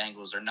handle for the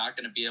Bengals. They're not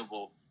going to be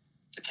able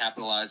to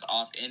capitalize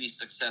off any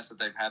success that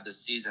they've had this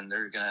season.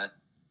 They're going to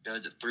go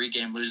to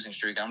 3-game losing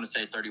streak. I'm going to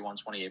say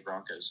 31-28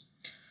 Broncos.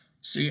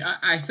 See,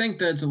 I think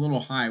that's a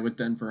little high with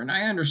Denver, and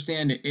I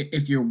understand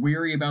if you're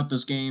weary about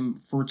this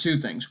game for two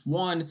things.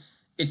 One,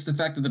 it's the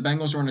fact that the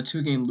Bengals are on a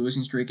 2-game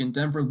losing streak, and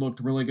Denver looked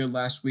really good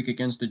last week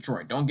against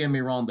Detroit. Don't get me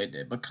wrong, they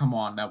did, but come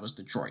on, that was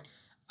Detroit.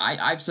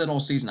 I've said all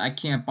season, I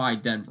can't buy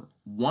Denver.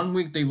 One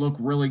week they look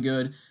really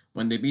good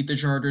when they beat the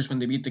Chargers, when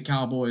they beat the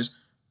Cowboys,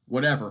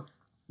 whatever.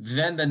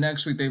 Then the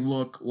next week they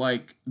look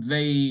like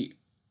they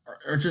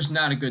are just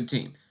not a good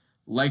team,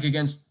 like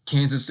against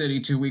Kansas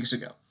City 2 weeks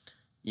ago.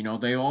 You know,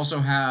 they also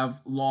have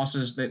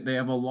losses. That they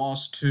have a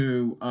loss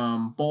to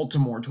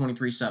Baltimore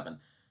 23-7.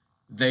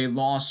 They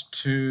lost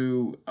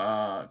to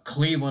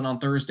Cleveland on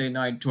Thursday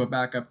night to a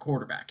backup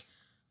quarterback.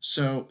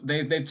 So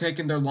they've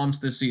taken their lumps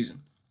this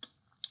season.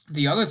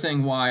 The other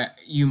thing why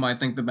you might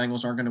think the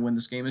Bengals aren't going to win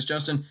this game is,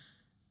 Justin,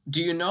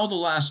 do you know the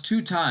last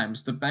two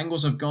times the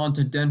Bengals have gone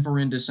to Denver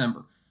in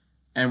December?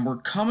 And we're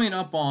coming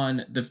up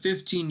on the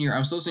 15-year. I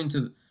was listening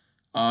to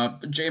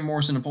Jay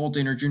Morrison and Paul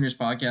Dehner Jr.'s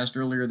podcast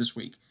earlier this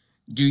week.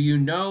 Do you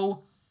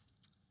know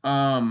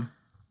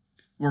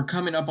we're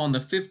coming up on the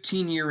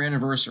 15-year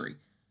anniversary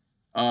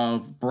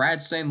of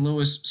Brad St.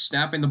 Louis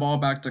snapping the ball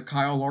back to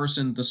Kyle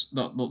Larson,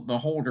 the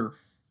holder,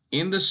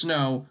 in the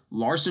snow.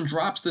 Larson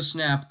drops the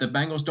snap. The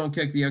Bengals don't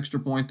kick the extra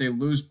point. They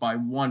lose by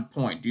 1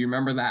 point. Do you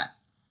remember that?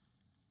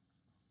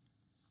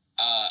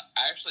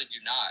 I actually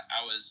do not.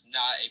 I was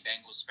not a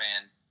Bengals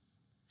fan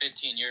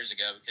 15 years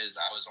ago because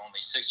I was only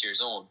 6 years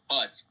old,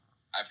 but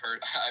I've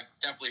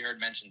definitely heard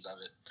mentions of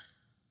it.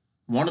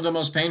 One of the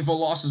most painful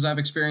losses I've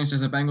experienced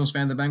as a Bengals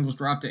fan. The Bengals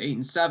dropped to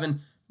 8-7,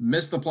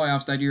 missed the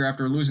playoffs that year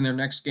after losing their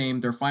next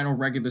game, their final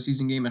regular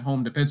season game at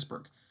home to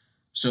Pittsburgh.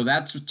 So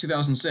that's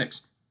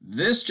 2006.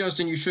 This,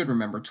 Justin, you should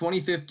remember.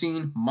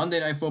 2015,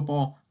 Monday Night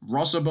Football,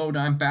 Russell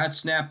Bodine, bad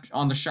snap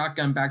on the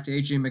shotgun back to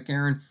A.J.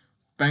 McCarron.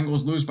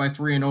 Bengals lose by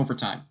 3 in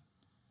overtime.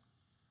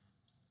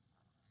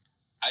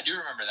 I do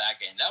remember that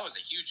game. That was a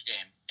huge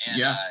game. And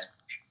yeah.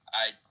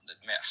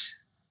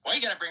 Why are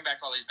you going to bring back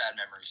all these bad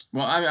memories?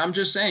 Well, I'm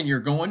just saying,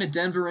 you're going to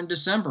Denver in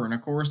December, and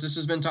of course this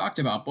has been talked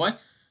about. But,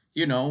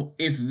 you know,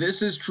 if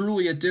this is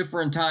truly a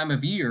different time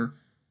of year,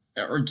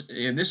 or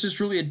if this is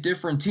truly a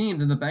different team,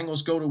 then the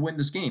Bengals go to win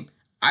this game.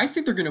 I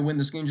think they're going to win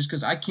this game just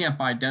because I can't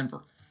buy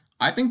Denver.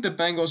 I think the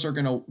Bengals are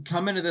going to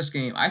come into this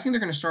game. I think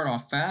they're going to start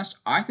off fast.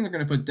 I think they're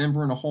going to put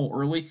Denver in a hole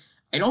early.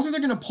 I don't think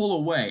they're going to pull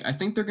away. I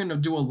think they're going to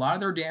do a lot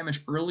of their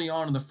damage early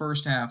on in the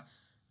first half.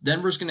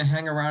 Denver's going to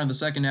hang around in the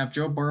second half.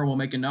 Joe Burrow will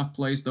make enough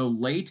plays, though,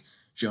 late.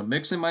 Joe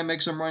Mixon might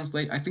make some runs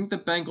late. I think the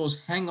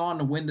Bengals hang on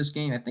to win this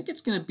game. I think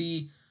it's going to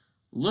be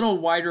a little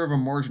wider of a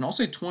margin. I'll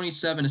say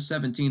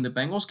 27-17. The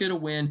Bengals get a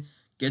win,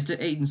 get to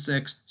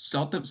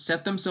 8-6,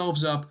 set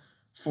themselves up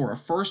for a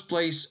first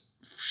place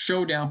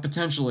showdown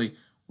potentially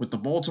with the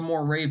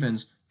Baltimore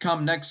Ravens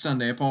come next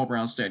Sunday at Paul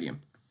Brown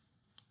Stadium.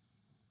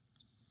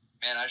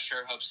 Man, I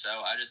sure hope so.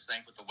 I just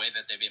think with the way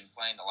that they've been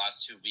playing the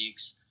last 2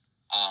 weeks,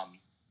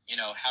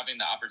 having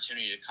the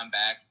opportunity to come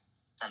back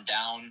from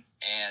down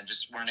and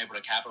just weren't able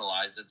to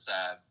capitalize.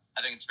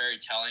 I think it's very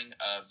telling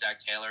of Zach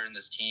Taylor and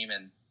this team.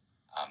 And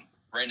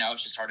right now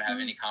it's just hard to have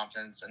any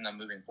confidence in them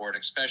moving forward,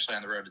 especially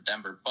on the road to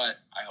Denver. But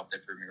I hope they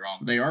prove me wrong.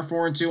 They are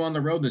 4-2 on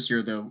the road this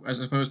year, though, as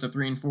opposed to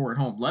 3-4 at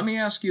home. Let me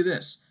ask you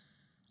this.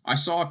 I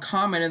saw a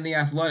comment in The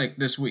Athletic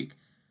this week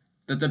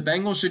that the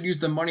Bengals should use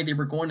the money they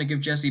were going to give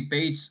Jesse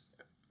Bates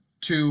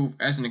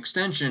as an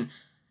extension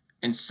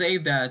and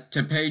save that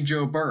to pay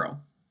Joe Burrow.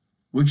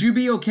 Would you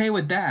be okay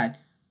with that,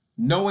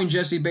 knowing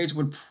Jesse Bates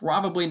would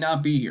probably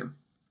not be here?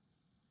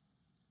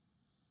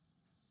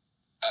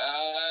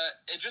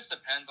 it just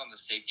depends on the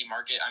safety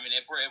market. I mean,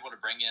 if we're able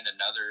to bring in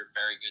another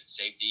very good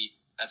safety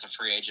that's a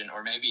free agent,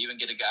 or maybe even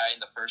get a guy in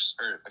the first,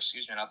 or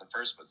excuse me, not the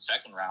first, but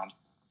second round.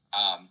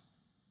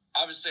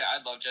 Obviously, I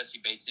love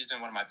Jesse Bates. He's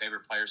been one of my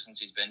favorite players since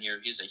he's been here.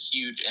 He's a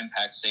huge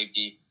impact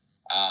safety.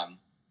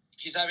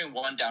 He's having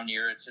one down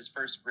year. It's his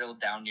first real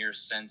down year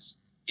since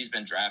he's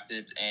been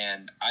drafted,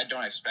 and I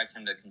don't expect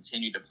him to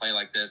continue to play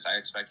like this. I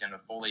expect him to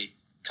fully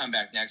come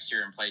back next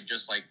year and play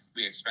just like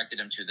we expected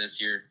him to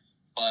this year.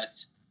 But,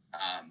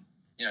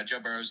 Joe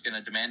Burrow's going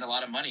to demand a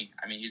lot of money.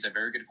 I mean, he's a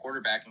very good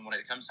quarterback, and when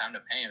it comes time to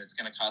pay him, it's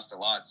going to cost a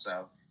lot.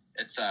 So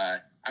it's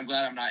I'm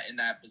glad I'm not in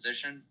that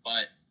position.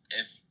 But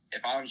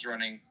if I was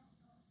running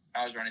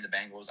the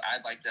Bengals,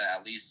 I'd like to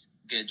at least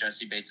get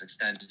Jesse Bates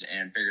extended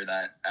and figure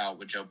that out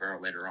with Joe Burrow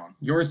later on.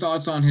 Your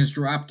thoughts on his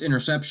dropped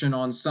interception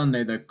on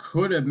Sunday that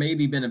could have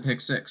maybe been a pick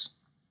six?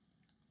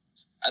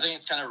 I think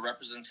it's kind of a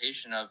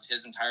representation of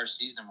his entire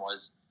season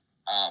was,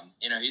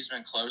 he's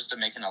been close to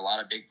making a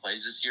lot of big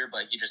plays this year,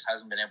 but he just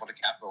hasn't been able to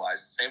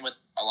capitalize. Same with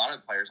a lot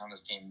of the players on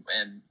this team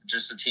and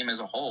just the team as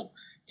a whole.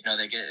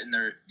 They get in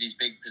these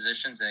big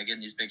positions and they get in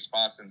these big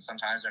spots, and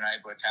sometimes they're not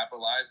able to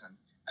capitalize. And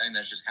I think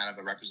that's just kind of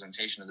a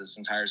representation of this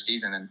entire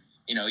season. And,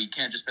 you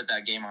can't just put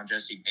that game on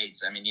Jesse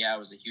Bates. I mean, yeah, it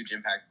was a huge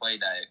impact play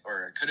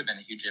or it could have been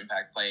a huge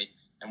impact play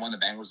and won the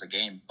Bengals the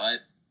game. But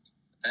at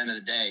the end of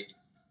the day,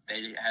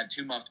 they had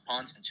 2 muffed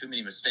punts and too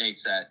many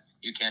mistakes that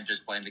you can't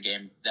just blame the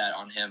game that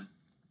on him.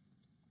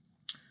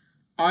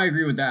 I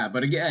agree with that.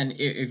 But again,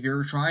 if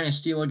you're trying to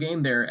steal a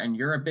game there and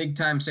you're a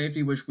big-time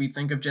safety, which we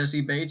think of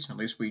Jesse Bates, at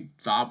least we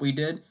thought we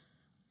did,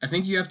 I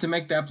think you have to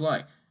make that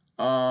play.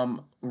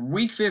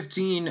 Week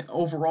 15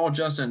 overall,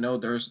 Justin, no,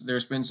 there's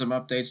been some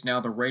updates now.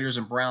 The Raiders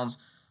and Browns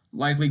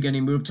likely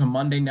getting moved to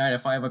Monday night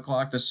at 5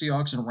 o'clock. The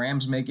Seahawks and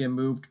Rams may get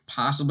moved.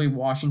 Possibly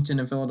Washington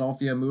and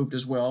Philadelphia moved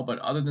as well. But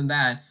other than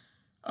that,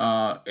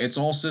 it's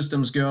all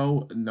systems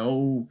go.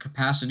 No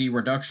capacity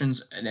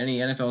reductions in any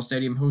NFL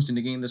stadium hosting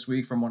the game this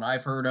week from what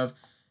I've heard of.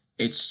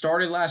 It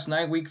started last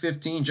night, Week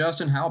 15.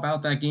 Justin, how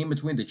about that game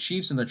between the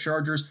Chiefs and the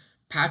Chargers?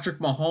 Patrick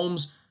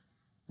Mahomes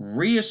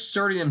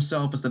reasserting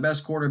himself as the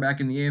best quarterback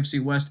in the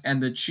AFC West,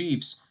 and the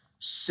Chiefs,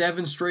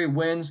 7 straight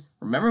wins.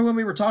 Remember when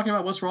we were talking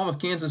about what's wrong with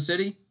Kansas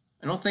City?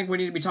 I don't think we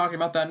need to be talking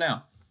about that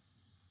now.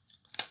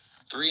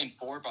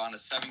 3-4, but on a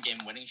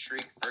 7-game winning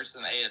streak, first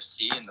in the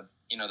AFC, and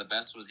the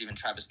best was even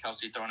Travis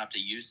Kelce throwing up to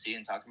UC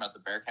and talking about the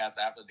Bearcats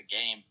after the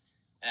game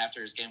and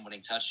after his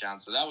game-winning touchdown.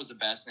 So that was the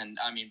best. And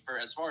I mean, for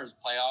as far as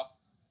playoff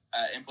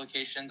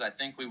implications, I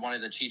think we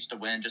wanted the Chiefs to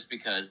win just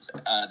because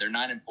they're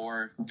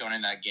 9-4 going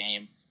in that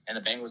game, and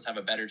the Bengals have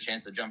a better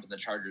chance of jumping the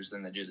Chargers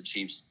than they do the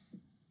Chiefs.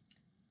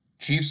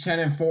 Chiefs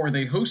 10-4.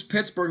 They host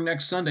Pittsburgh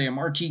next Sunday, a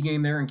marquee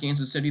game there in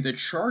Kansas City. The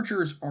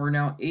Chargers are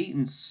now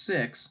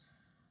 8-6.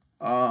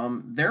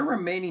 Their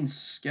remaining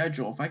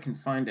schedule, if I can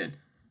find it,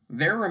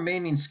 their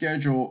remaining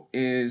schedule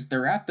is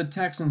they're at the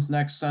Texans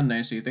next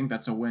Sunday, so you think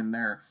that's a win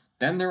there.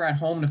 Then they're at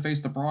home to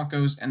face the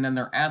Broncos, and then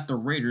they're at the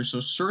Raiders, so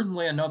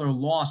certainly another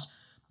loss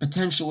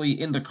potentially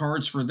in the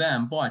cards for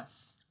them. But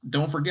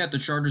don't forget the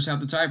Chargers have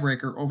the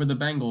tiebreaker over the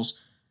Bengals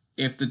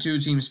if the two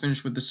teams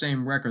finish with the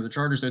same record. The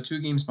Chargers are 2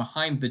 games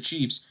behind the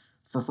Chiefs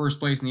for first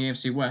place in the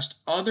AFC West.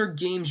 Other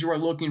games you are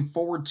looking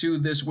forward to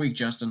this week,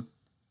 Justin?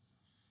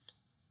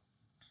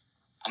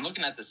 I'm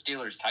looking at the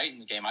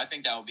Steelers-Titans game. I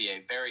think that will be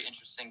a very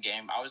interesting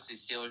game. Obviously,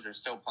 Steelers are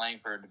still playing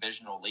for a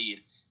divisional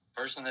lead,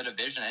 first in the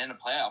division and a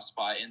playoff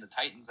spot, and the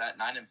Titans at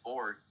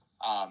 9-4.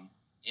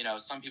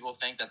 Some people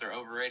think that they're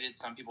overrated.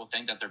 Some people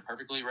think that they're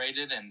perfectly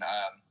rated, and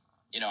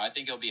I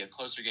think it'll be a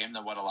closer game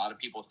than what a lot of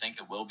people think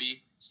it will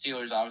be.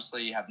 Steelers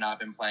obviously have not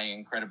been playing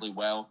incredibly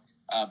well,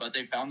 but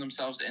they found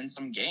themselves in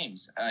some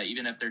games,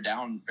 even if they're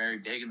down very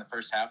big in the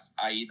first half,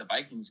 i.e. the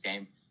Vikings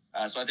game.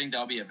 So I think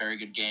that'll be a very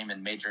good game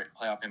and major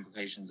playoff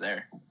implications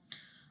there.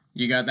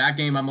 You got that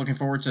game. I'm looking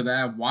forward to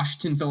that.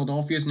 Washington,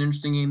 Philadelphia is an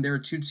interesting game there.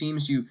 2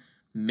 teams you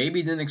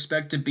maybe didn't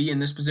expect to be in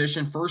this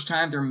position. First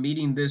time they're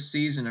meeting this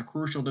season, a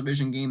crucial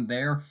division game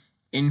there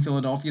in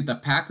Philadelphia. The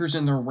Packers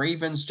and the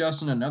Ravens,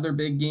 Justin, another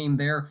big game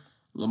there.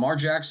 Lamar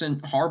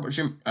Jackson,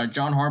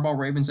 John Harbaugh,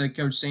 Ravens head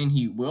coach, saying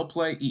he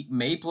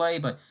may play,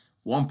 but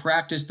won't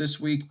practice this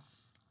week.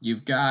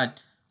 You've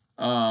got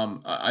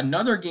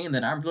another game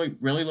that I'm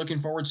really looking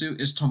forward to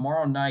is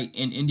tomorrow night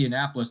in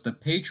Indianapolis, the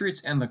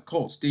Patriots and the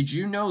Colts. Did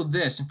you know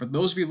this? And for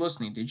those of you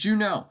listening, did you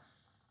know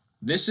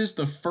this is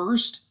the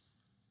first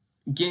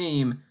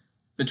game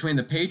between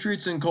the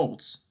Patriots and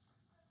Colts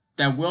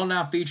that will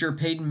not feature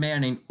Peyton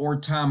Manning or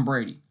Tom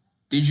Brady?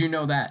 Did you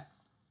know that?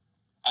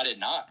 I did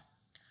not.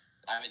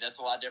 I mean, that's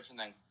a lot different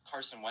than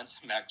Carson Wentz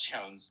and Mac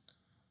Jones.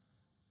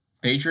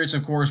 Patriots,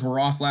 of course, were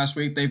off last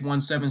week. They've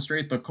won 7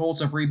 straight. The Colts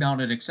have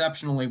rebounded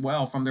exceptionally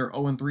well from their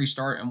 0-3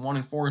 start and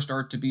 1-4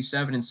 start to be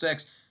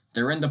 7-6.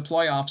 They're in the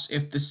playoffs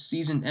if the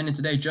season ended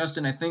today.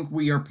 Justin, I think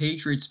we are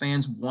Patriots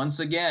fans once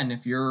again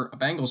if you're a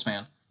Bengals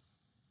fan.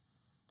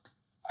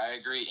 I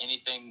agree.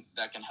 Anything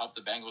that can help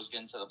the Bengals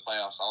get into the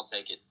playoffs, I'll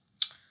take it.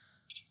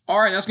 All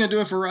right, that's going to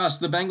do it for us.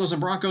 The Bengals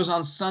and Broncos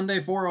on Sunday,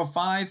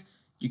 4:05.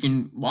 You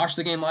can watch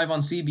the game live on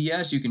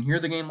CBS. You can hear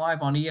the game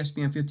live on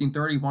ESPN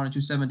 1530,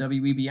 1027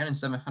 WEBN, and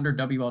 700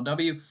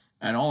 WLW,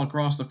 and all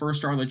across the First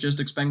Star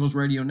Logistics Bengals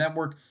Radio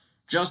Network.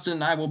 Justin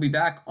and I will be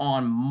back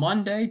on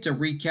Monday to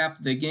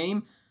recap the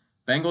game.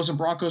 Bengals and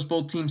Broncos,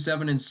 both teams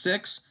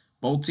 7-6.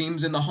 Both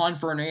teams in the hunt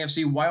for an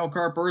AFC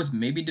wildcard berth,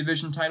 maybe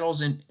division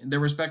titles in their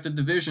respective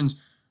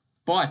divisions.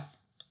 But,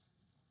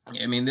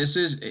 I mean, it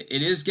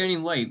is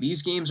getting late.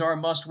 These games are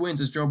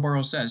must-wins, as Joe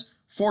Burrow says.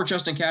 For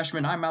Justin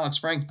Cashman, I'm Alex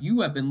Frank.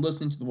 You have been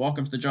listening to the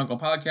Welcome to the Jungle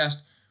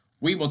podcast.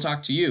 We will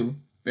talk to you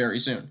very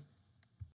soon.